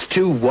 It's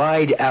too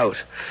wide out.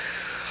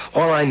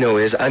 All I know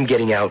is I'm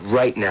getting out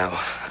right now.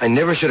 I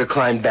never should have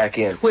climbed back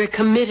in. We're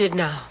committed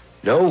now.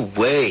 No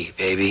way,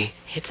 baby.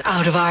 It's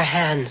out of our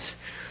hands.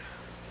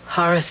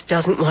 Horace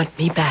doesn't want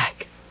me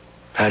back.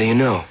 How do you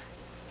know?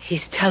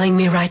 He's telling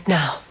me right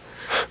now.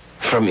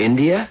 From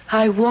India?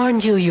 I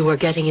warned you were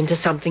getting into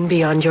something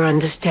beyond your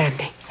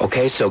understanding.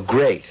 Okay, so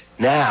great.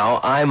 Now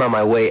I'm on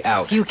my way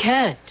out. You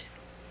can't.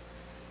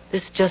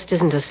 This just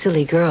isn't a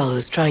silly girl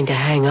who's trying to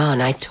hang on.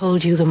 I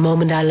told you the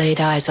moment I laid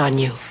eyes on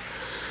you.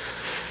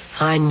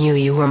 I knew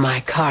you were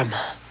my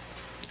karma.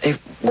 Hey,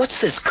 what's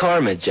this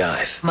karma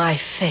jive? My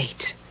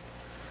fate.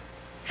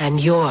 And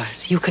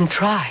yours. You can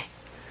try.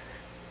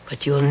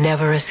 But you'll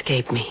never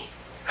escape me.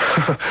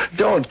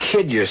 Don't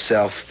kid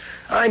yourself.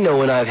 I know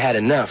when I've had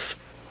enough.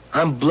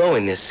 I'm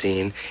blowing this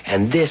scene,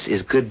 and this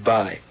is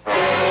goodbye.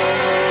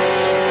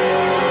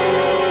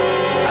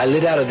 I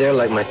lit out of there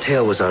like my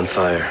tail was on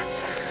fire.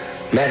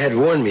 Matt had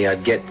warned me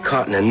I'd get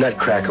caught in a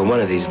nutcracker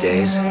one of these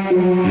days,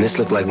 and this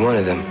looked like one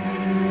of them.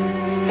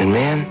 And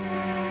man,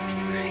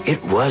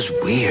 it was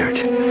weird.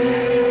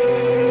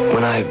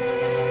 When I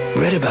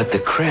read about the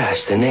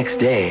crash the next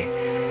day,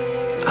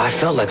 I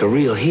felt like a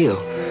real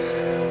heel.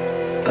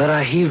 But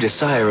I heaved a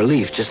sigh of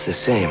relief just the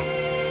same.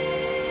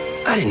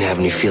 I didn't have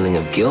any feeling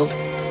of guilt.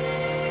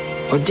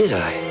 Or did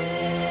I?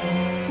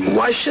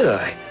 Why should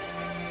I?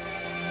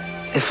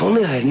 If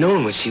only I had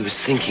known what she was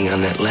thinking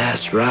on that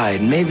last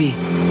ride, maybe...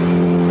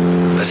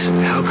 But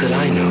how could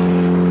I know?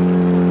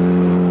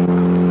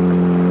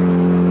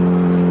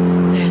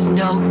 There's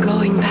no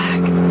going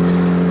back.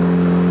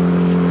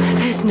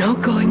 There's no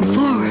going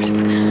forward.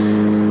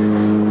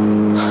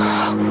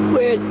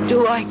 Where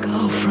do I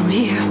go from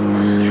here?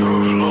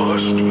 You've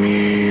lost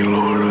me,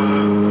 Laura,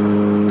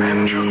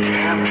 and you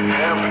can't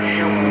have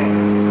him.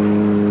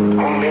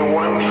 Only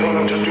one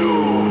thing to do.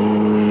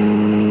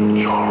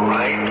 You're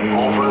right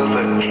over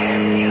the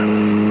canyon.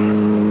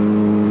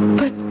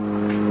 But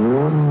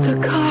the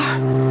car...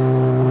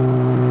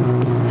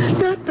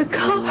 Not the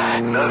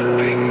car.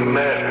 Nothing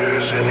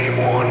matters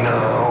anymore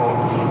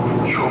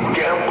now. You've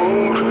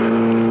gambled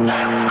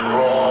and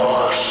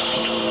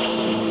lost.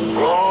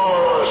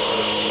 Lost.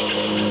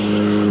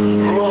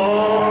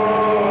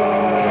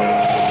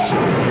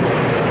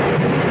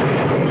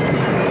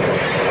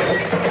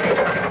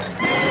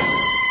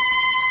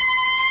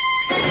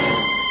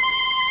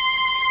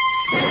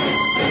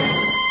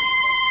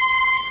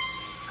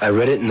 I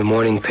read it in the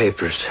morning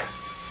papers.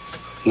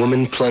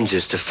 Woman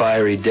plunges to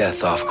fiery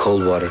death off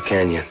Coldwater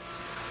Canyon.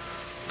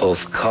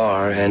 Both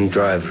car and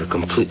driver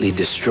completely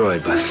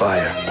destroyed by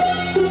fire.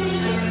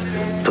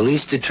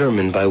 Police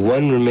determined by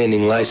one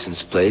remaining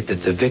license plate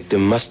that the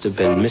victim must have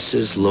been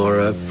Mrs.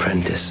 Laura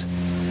Prentice.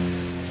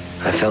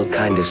 I felt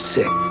kind of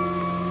sick,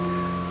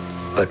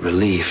 but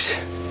relieved.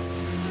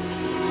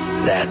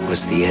 That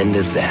was the end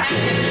of that.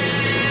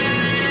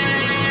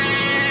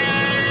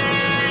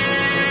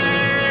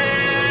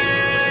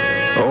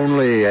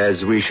 Only,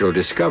 as we shall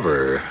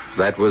discover,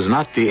 that was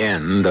not the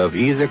end of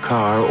either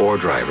car or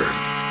driver.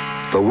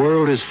 The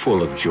world is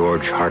full of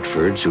George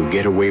Hartfords who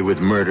get away with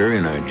murder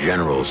in a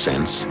general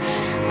sense,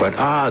 but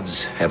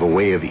odds have a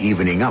way of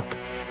evening up,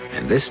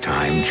 and this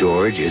time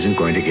George isn't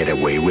going to get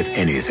away with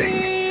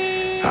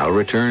anything. I'll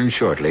return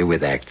shortly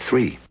with Act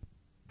 3.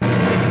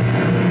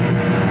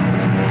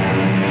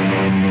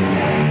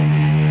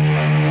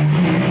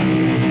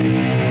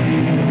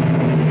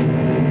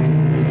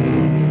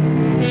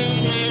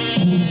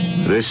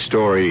 This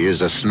story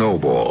is a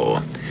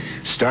snowball,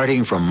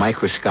 starting from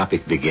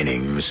microscopic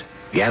beginnings,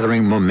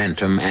 gathering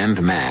momentum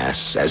and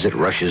mass as it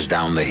rushes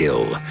down the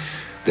hill.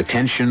 The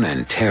tension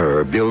and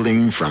terror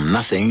building from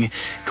nothing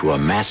to a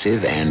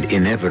massive and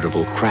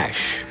inevitable crash,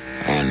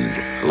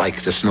 and,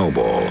 like the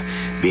snowball,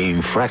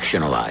 being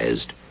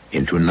fractionalized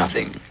into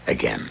nothing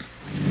again.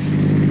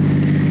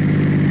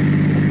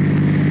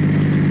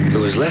 It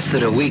was less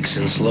than a week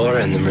since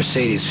Laura and the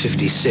Mercedes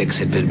 56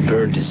 had been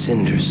burned to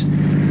cinders.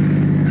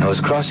 I was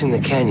crossing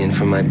the canyon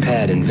from my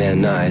pad in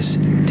Van Nuys,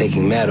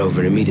 taking Matt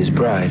over to meet his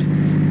bride.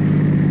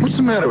 What's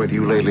the matter with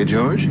you lately,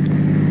 George?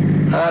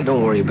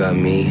 Don't worry about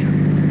me.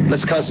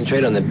 Let's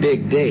concentrate on the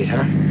big date,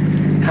 huh?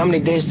 How many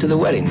days to the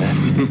wedding, Matt?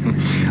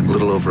 A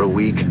little over a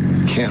week.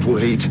 Can't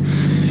wait.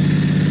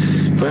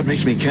 That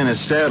makes me kind of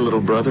sad,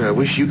 little brother. I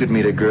wish you could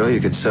meet a girl you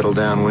could settle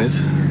down with.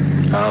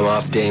 I'm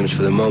off dames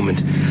for the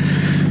moment.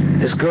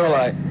 This girl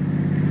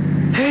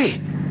Hey!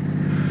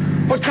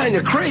 What kind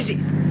of crazy...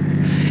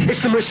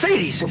 It's the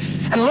Mercedes,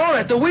 and Laura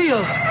at the wheel.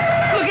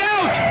 Look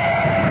out!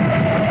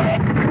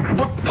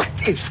 What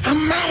is the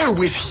matter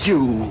with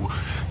you?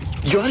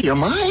 You out of your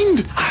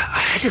mind? I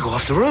had to go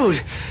off the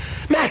road.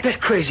 Matt, that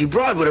crazy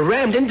broad would have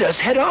rammed into us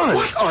head on.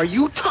 What are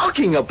you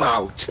talking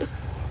about?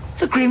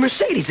 The green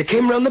Mercedes that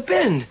came around the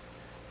bend.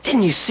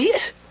 Didn't you see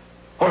it?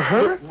 Or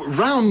her?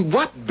 Round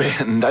what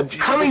bend?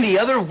 Coming the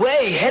other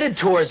way, headed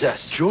towards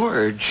us.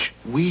 George,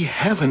 we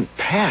haven't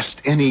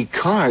passed any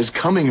cars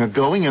coming or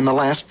going in the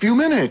last few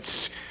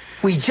minutes.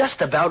 We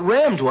just about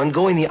rammed one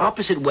going the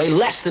opposite way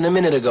less than a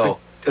minute ago.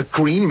 A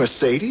green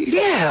Mercedes?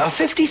 Yeah, a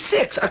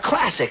 56, a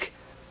classic.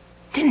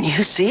 Didn't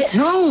you see it?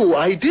 No,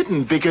 I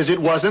didn't, because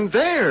it wasn't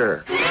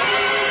there.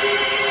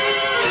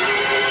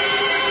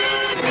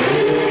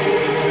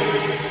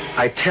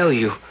 I tell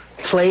you,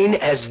 plain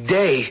as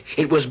day.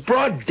 It was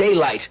broad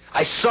daylight.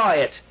 I saw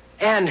it.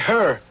 And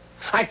her.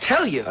 I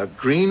tell you. A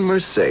green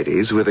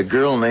Mercedes with a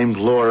girl named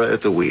Laura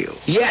at the wheel.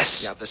 Yes.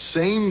 Yeah, the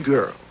same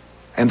girl.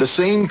 And the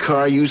same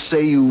car you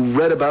say you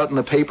read about in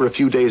the paper a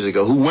few days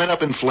ago, who went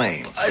up in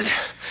flames.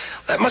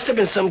 That must have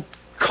been some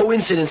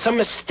coincidence, some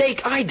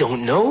mistake. I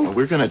don't know. Well,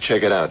 we're going to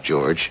check it out,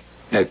 George.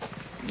 Now,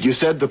 you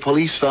said the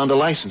police found a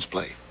license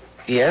plate.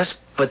 Yes,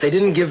 but they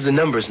didn't give the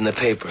numbers in the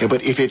paper. Yeah,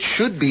 but if it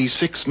should be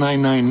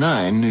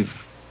 6999,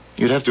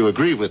 you'd have to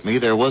agree with me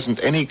there wasn't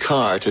any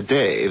car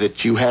today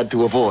that you had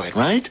to avoid,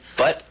 right?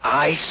 But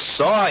I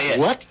saw it.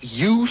 What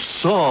you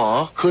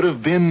saw could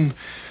have been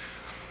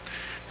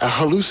a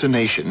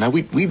hallucination. Now,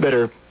 we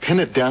better pin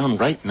it down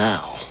right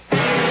now.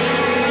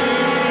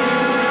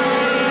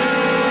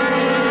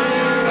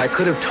 I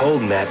could have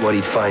told Matt what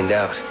he'd find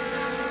out.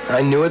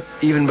 I knew it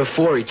even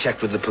before he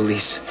checked with the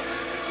police.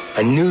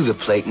 I knew the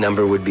plate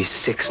number would be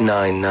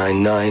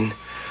 6999,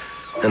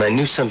 and I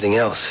knew something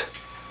else.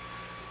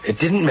 It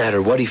didn't matter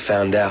what he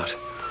found out.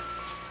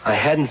 I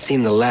hadn't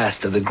seen the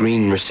last of the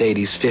green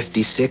Mercedes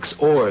 56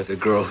 or the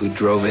girl who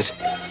drove it,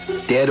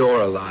 dead or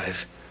alive.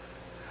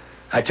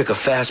 I took a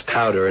fast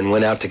powder and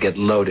went out to get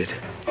loaded.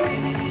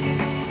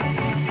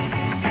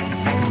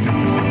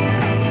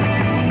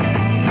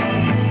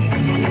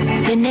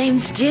 The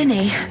name's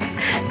Ginny.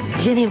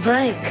 Ginny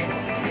Blake.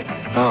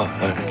 Oh,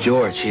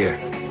 George here.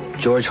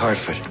 George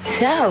Hartford.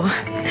 So,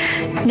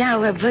 now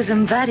we're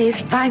bosom buddies.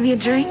 Buy me a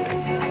drink?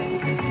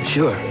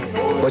 Sure.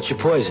 What's your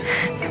poison?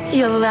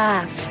 You'll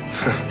laugh.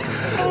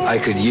 I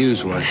could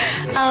use one.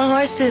 A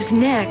horse's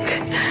neck.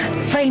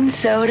 Plain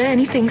soda,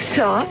 anything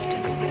soft.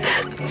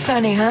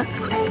 Funny, huh?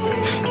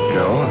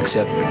 No,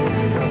 except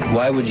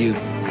why would you...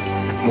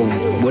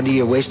 Well, what are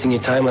you wasting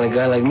your time on a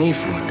guy like me for?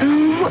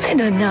 I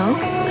don't know.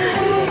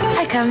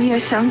 I come here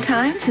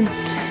sometimes, and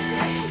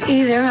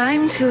either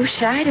I'm too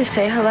shy to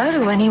say hello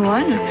to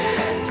anyone,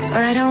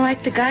 or I don't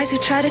like the guys who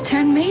try to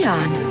turn me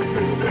on.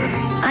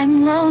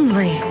 I'm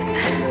lonely.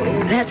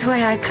 That's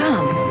why I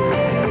come.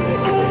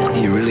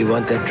 You really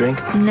want that drink?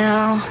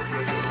 No.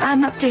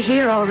 I'm up to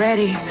here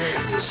already.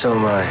 So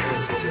am I.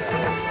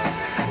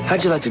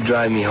 How'd you like to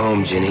drive me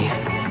home, Ginny?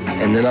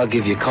 And then I'll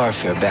give you car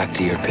fare back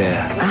to your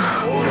pair.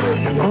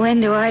 Oh,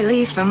 when do I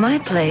leave for my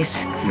place?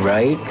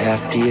 Right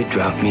after you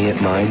drop me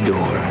at my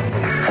door.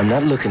 I'm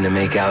not looking to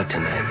make out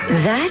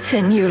tonight. That's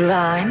a new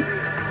line.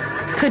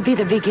 Could be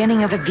the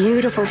beginning of a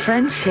beautiful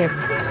friendship.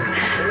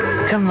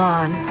 Come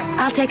on,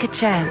 I'll take a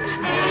chance.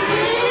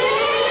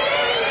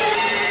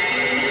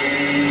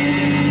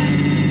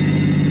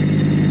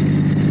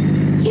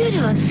 You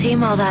don't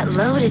seem all that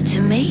loaded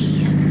to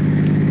me.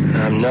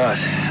 I'm not.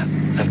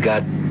 I've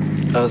got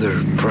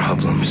other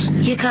problems.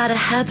 You got a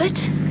habit?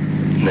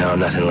 No,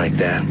 nothing like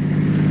that.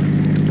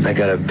 I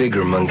got a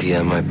bigger monkey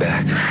on my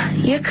back.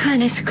 You're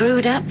kind of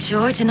screwed up,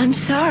 George, and I'm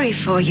sorry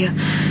for you.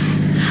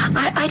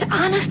 I'd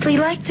honestly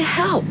like to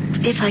help,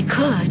 if I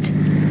could.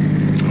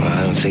 Well,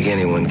 I don't think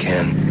anyone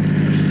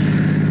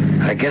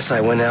can. I guess I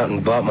went out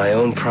and bought my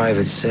own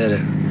private set of...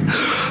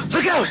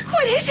 Look out!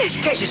 What is it?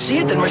 Can't you see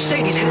it? The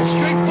Mercedes headed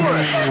straight for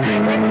us.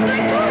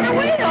 They're going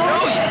away, though.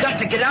 No, you've got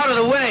to get out of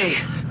the way.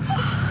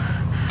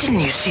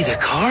 Didn't you see the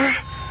car?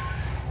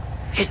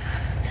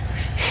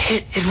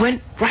 It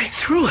went right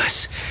through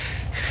us.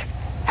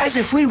 As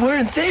if we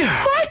weren't there.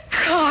 What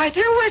car?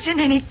 There wasn't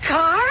any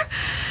car.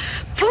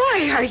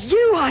 Boy, are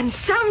you on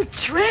some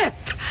trip.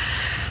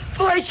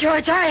 Boy,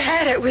 George, I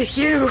had it with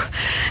you.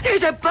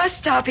 There's a bus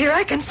stop here.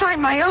 I can find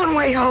my own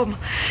way home.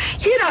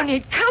 You don't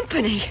need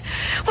company.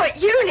 What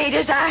you need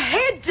is a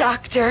head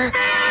doctor.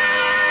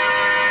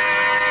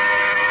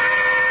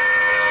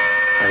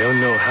 I don't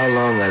know how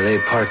long I lay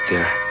parked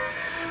there.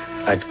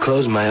 I'd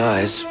closed my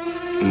eyes.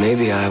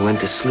 Maybe I went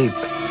to sleep.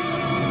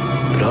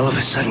 But all of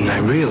a sudden I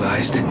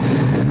realized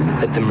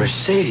that the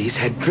Mercedes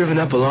had driven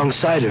up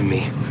alongside of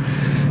me.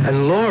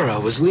 And Laura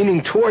was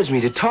leaning towards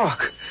me to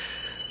talk.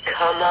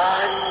 Come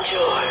on,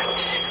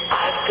 George.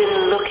 I've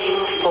been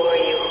looking for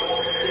you.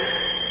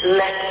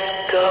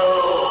 Let's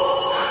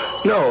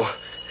go. No,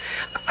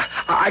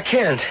 I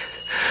can't.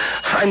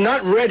 I'm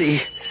not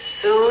ready.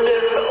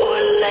 Sooner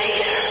or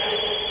later.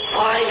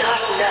 Why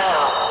not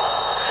now?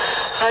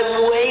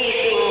 I'm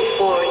waiting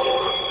for you.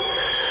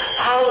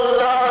 How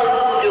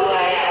long do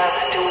I have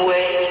to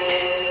wait?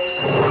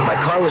 My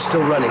car was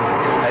still running.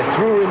 I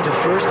threw her into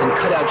first and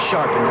cut out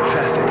sharp into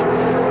traffic.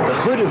 The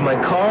hood of my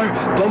car,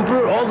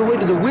 bumper, all the way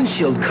to the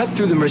windshield, cut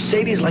through the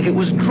Mercedes like it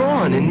was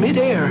drawn in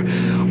midair,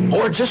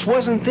 or just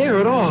wasn't there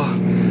at all.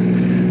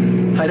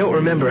 I don't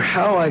remember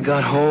how I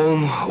got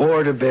home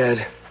or to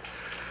bed.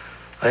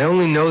 I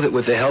only know that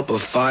with the help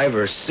of 5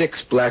 or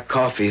 6 black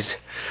coffees,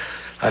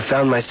 I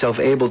found myself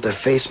able to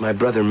face my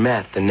brother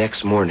Matt the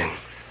next morning.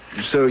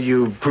 So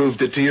you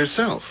proved it to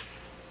yourself?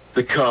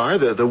 The car,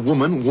 the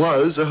woman,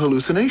 was a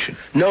hallucination?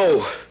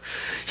 No,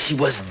 she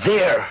was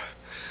there.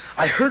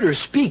 I heard her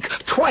speak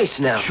twice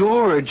now.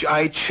 George,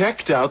 I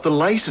checked out the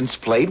license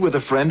plate with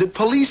a friend at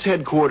police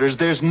headquarters.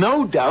 There's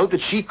no doubt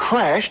that she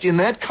crashed in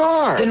that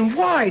car. Then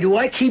why do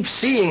I keep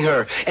seeing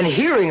her and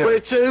hearing her? Well,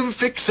 it's a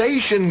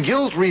fixation,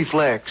 guilt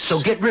reflex.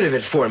 So get rid of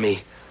it for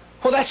me.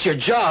 Well, that's your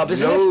job,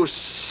 isn't it? No,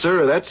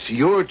 sir, that's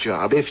your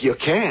job, if you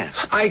can.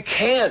 I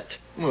can't.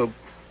 Well,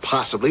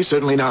 possibly,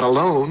 certainly not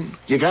alone.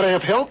 You gotta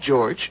have help,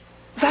 George.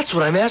 That's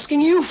what I'm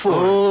asking you for.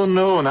 Oh,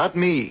 no, not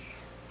me.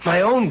 My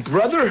own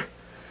brother?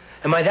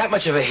 Am I that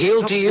much of a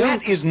heel to you?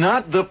 That is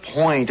not the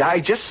point. I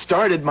just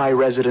started my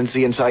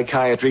residency in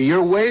psychiatry.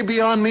 You're way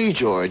beyond me,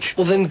 George.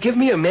 Well, then give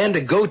me a man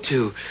to go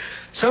to.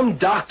 Some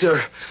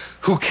doctor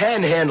who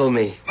can handle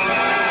me.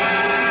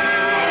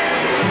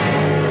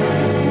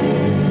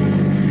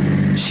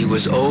 She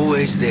was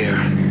always there,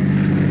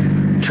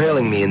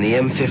 trailing me in the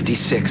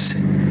M56,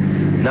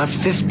 not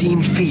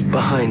 15 feet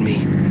behind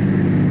me.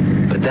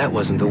 But that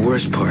wasn't the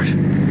worst part.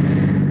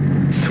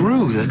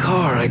 Through the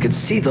car, I could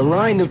see the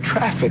line of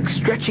traffic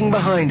stretching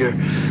behind her,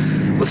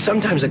 with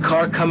sometimes a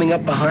car coming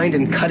up behind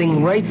and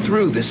cutting right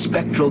through the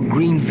spectral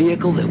green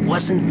vehicle that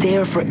wasn't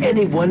there for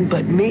anyone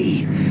but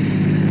me.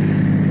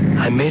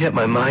 I made up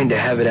my mind to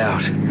have it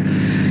out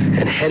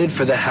and headed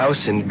for the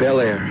house in Bel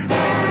Air.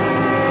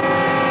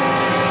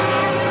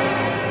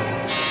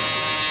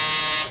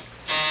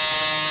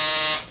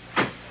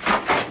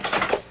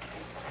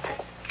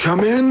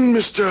 Come in,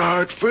 Mr.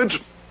 Hartford.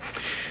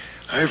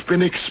 I've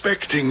been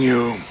expecting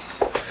you.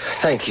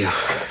 Thank you.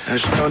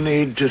 There's no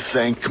need to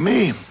thank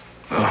me.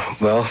 Oh,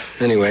 well,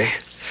 anyway,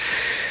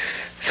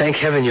 thank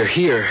heaven you're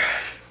here.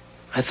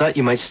 I thought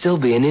you might still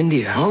be in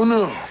India. Oh,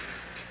 no.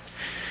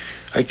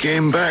 I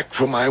came back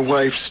for my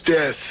wife's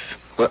death.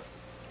 What?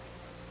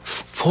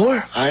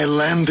 For? I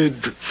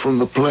landed from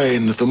the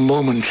plane at the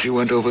moment she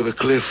went over the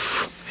cliff.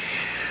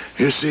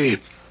 You see,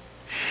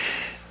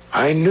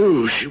 I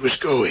knew she was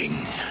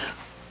going.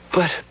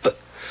 But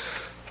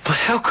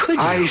how could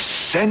you? I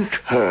sent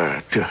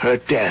her to her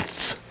death.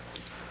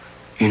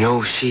 You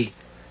know, she's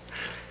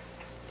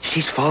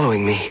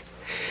following me.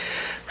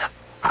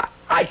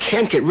 I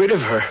can't get rid of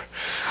her.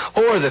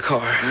 Or the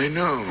car. I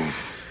know.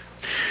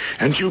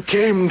 And you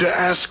came to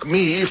ask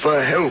me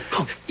for help.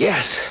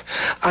 Yes.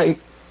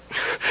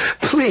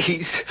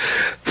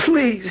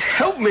 Please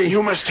help me.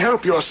 You must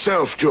help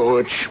yourself,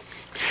 George.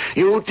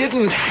 You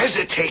didn't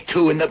hesitate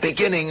to in the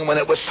beginning when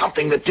it was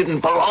something that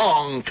didn't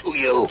belong to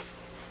you.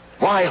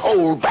 Why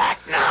hold back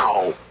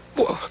now?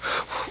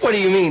 What do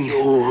you mean?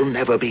 You'll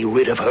never be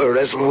rid of her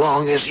as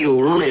long as you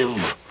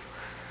live.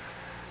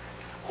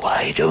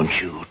 Why don't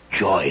you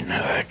join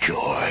her,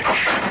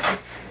 George?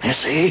 You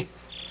see?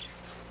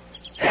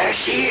 There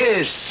she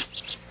is.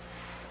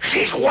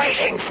 She's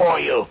waiting for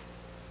you.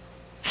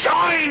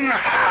 Join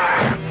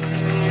her!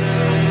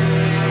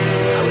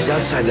 I was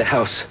outside the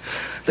house.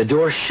 The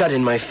door shut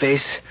in my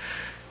face,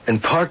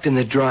 and parked in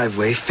the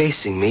driveway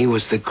facing me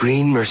was the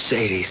green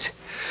Mercedes.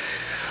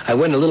 I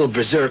went a little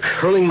berserk,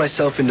 hurling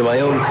myself into my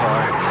own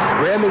car,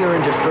 ramming her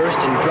into first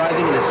and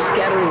driving in a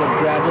scattering of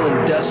gravel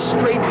and dust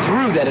straight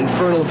through that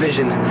infernal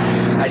vision.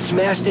 I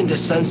smashed into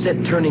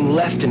Sunset, turning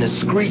left in a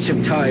screech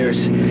of tires,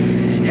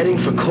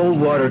 heading for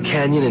Coldwater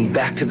Canyon and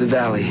back to the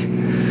valley.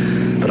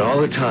 But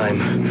all the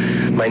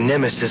time, my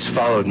nemesis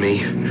followed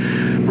me,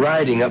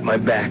 riding up my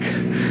back,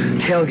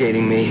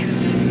 tailgating me.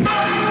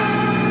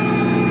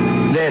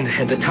 Then,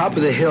 at the top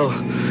of the hill,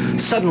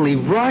 suddenly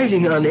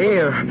riding on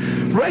air,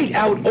 right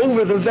out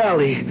over the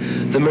valley,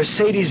 the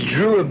Mercedes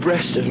drew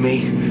abreast of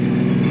me.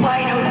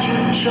 Why don't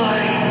you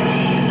join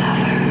me,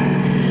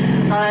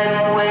 lover?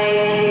 I'm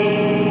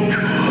waiting.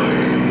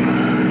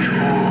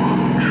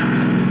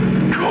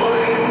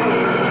 Join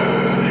her.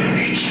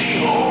 It's the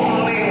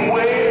only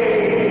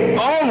way.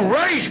 All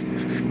right!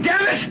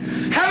 Damn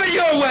it! Have it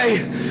your way!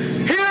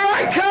 Here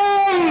I come!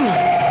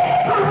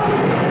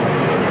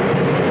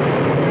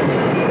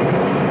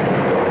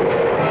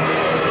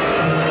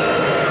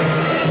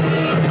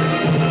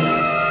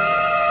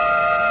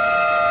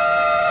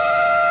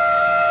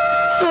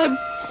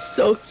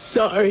 So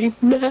sorry,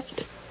 Matt.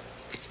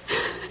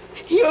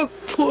 Your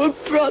poor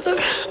brother.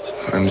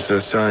 I'm so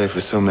sorry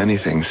for so many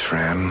things,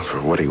 Fran.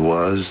 For what he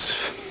was,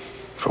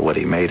 for what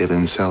he made of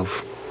himself,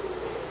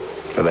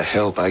 for the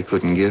help I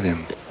couldn't give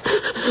him.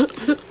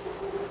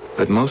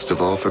 But most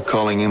of all, for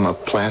calling him a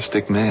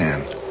plastic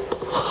man.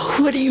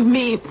 What do you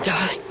mean,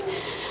 darling?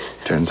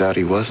 Turns out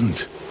he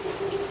wasn't.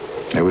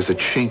 There was a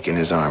chink in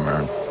his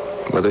armor,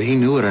 whether he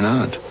knew it or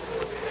not.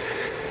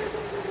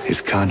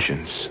 His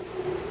conscience.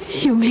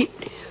 You mean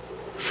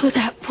for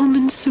that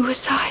woman's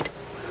suicide?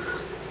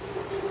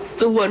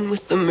 The one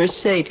with the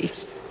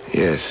Mercedes?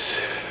 Yes.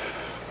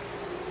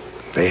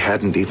 They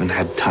hadn't even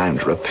had time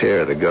to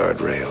repair the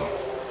guardrail.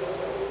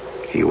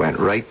 He went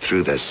right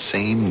through the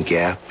same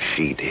gap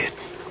she did.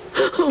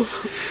 Oh.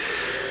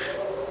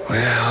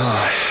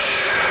 Well,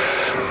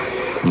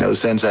 No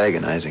sense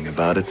agonizing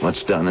about it.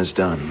 What's done is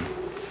done.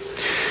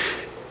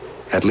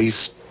 At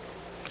least,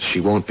 she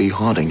won't be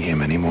haunting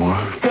him anymore.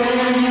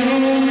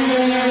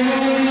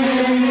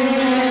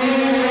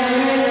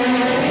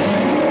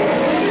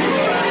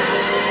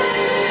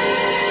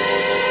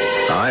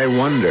 I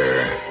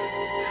wonder.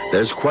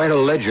 There's quite a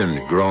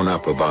legend grown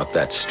up about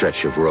that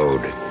stretch of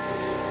road.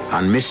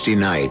 On misty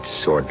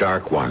nights or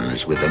dark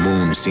ones with the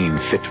moon seen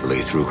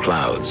fitfully through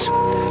clouds,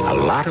 a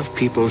lot of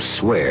people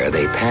swear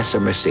they pass a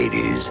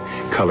Mercedes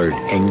colored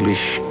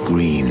English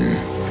green.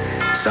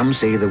 Some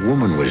say the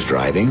woman was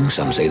driving,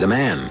 some say the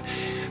man.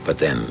 But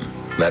then,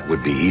 that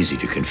would be easy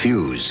to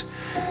confuse,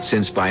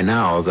 since by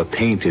now the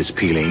paint is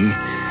peeling,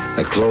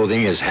 the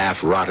clothing is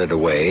half rotted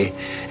away,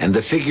 and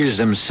the figures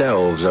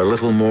themselves are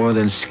little more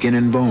than skin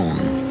and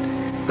bone.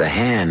 The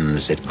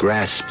hands that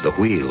grasp the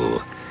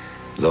wheel,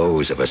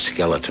 those of a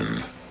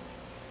skeleton.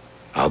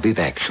 I'll be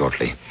back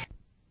shortly.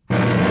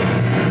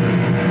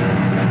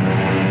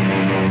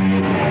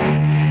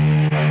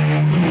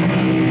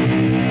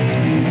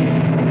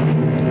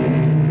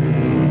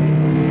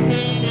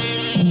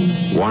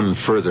 One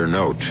further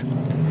note.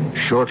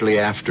 Shortly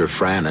after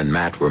Fran and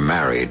Matt were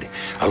married,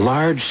 a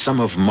large sum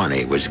of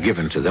money was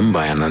given to them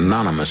by an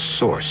anonymous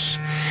source.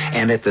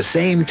 And at the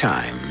same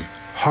time,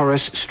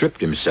 Horace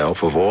stripped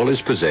himself of all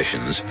his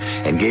possessions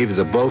and gave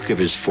the bulk of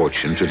his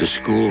fortune to the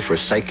School for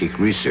Psychic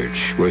Research,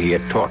 where he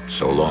had taught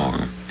so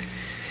long.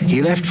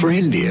 He left for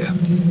India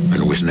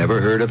and was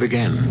never heard of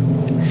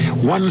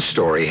again. One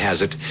story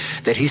has it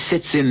that he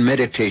sits in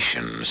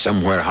meditation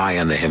somewhere high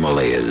in the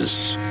Himalayas,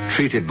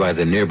 treated by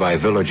the nearby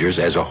villagers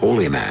as a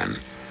holy man.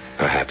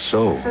 Perhaps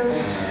so.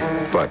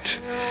 But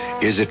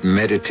is it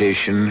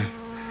meditation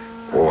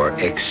or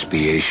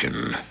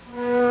expiation?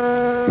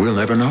 We'll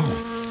never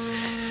know.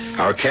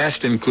 Our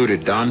cast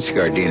included Don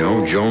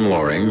Scardino, Joan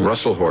Loring,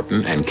 Russell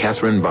Horton, and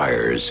Catherine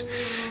Byers.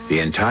 The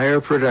entire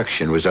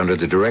production was under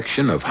the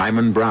direction of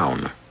Hyman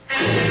Brown.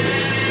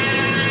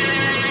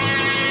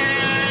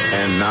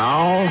 And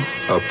now,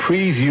 a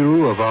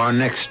preview of our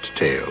next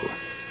tale.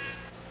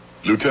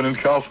 Lieutenant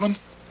Kaufman,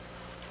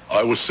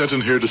 I was sent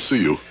in here to see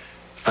you.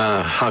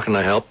 How can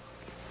I help?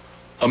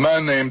 A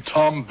man named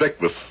Tom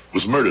Beckwith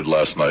was murdered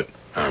last night.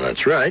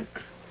 That's right.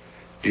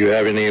 Do you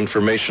have any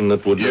information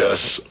that would...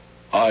 Yes,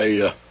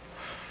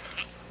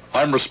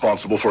 I'm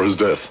responsible for his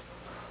death.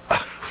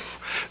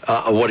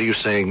 What are you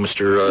saying,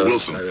 Mr...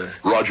 Wilson.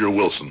 Roger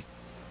Wilson.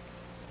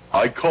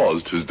 I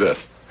caused his death.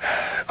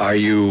 Are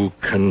you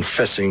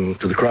confessing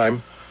to the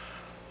crime?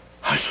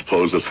 I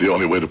suppose that's the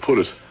only way to put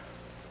it.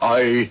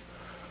 I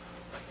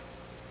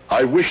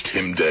wished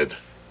him dead.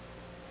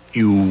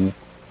 You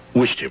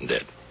wished him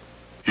dead?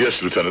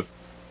 Yes, Lieutenant.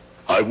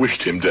 I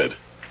wished him dead.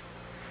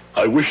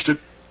 I wished it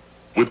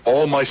with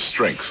all my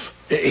strength.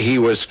 He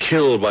was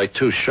killed by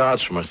 2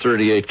 shots from a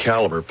 .38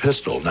 caliber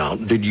pistol. Now,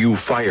 did you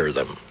fire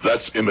them?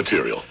 That's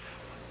immaterial.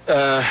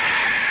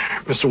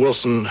 Mr.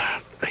 Wilson,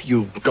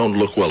 you don't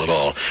look well at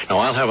all. Now,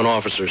 I'll have an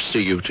officer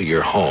see you to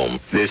your home.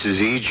 This is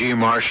E.G.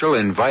 Marshall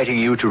inviting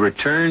you to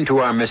return to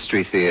our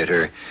Mystery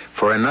Theater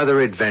for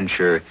another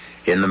adventure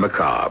in the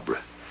macabre.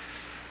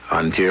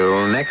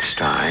 Until next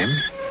time,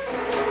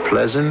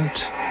 pleasant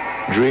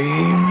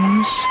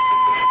dreams.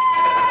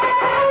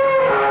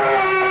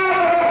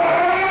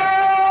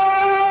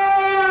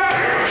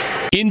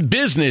 In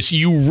business,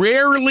 you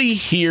rarely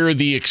hear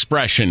the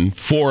expression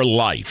 "for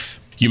life."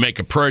 You make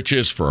a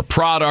purchase for a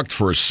product,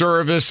 for a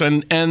service,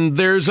 and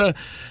there's a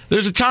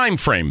time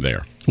frame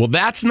there. Well,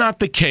 that's not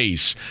the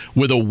case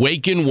with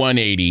Awaken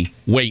 180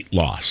 weight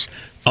loss.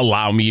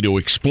 Allow me to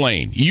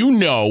explain. You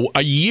know,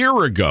 a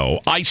year ago,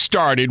 I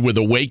started with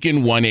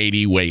Awaken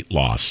 180 weight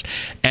loss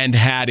and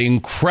had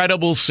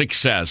incredible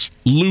success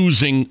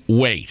losing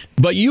weight.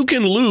 But you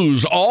can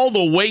lose all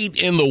the weight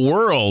in the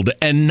world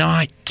and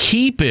not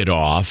keep it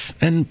off.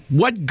 And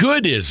what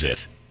good is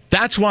it?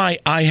 That's why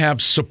I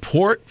have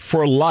support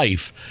for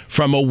life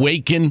from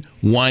Awaken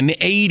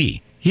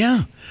 180.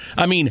 Yeah.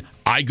 I mean,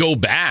 I go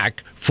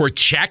back for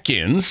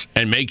check-ins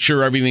and make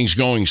sure everything's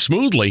going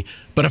smoothly.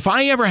 But if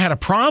I ever had a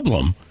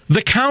problem,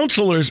 the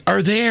counselors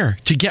are there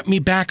to get me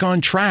back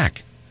on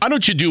track. Why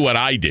don't you do what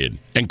I did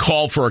and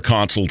call for a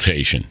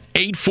consultation?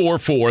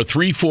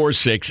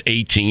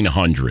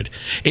 844-346-1800.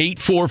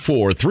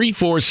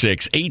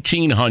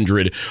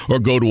 844-346-1800 or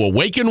go to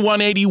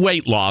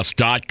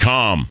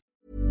awaken180weightloss.com.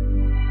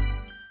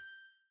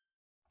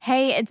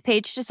 Hey, it's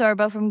Paige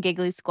DeSorbo from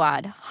Giggly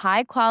Squad.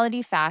 High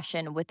quality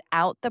fashion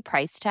without the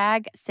price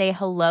tag. Say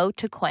hello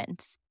to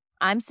Quince.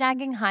 I'm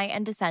snagging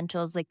high-end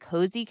essentials like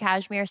cozy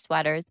cashmere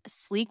sweaters,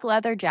 sleek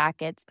leather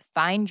jackets,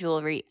 fine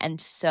jewelry,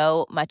 and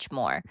so much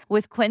more.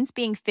 With Quince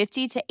being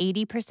 50 to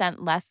 80%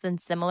 less than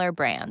similar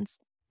brands.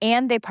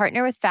 And they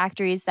partner with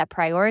factories that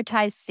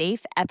prioritize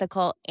safe,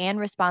 ethical, and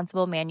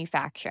responsible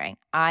manufacturing.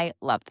 I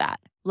love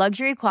that.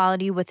 Luxury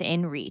quality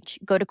within reach.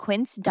 Go to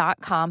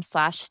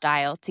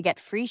quince.com/style to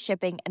get free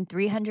shipping and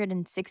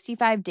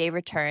 365-day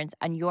returns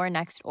on your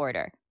next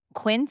order.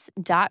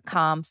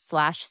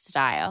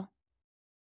 Quince.com/style.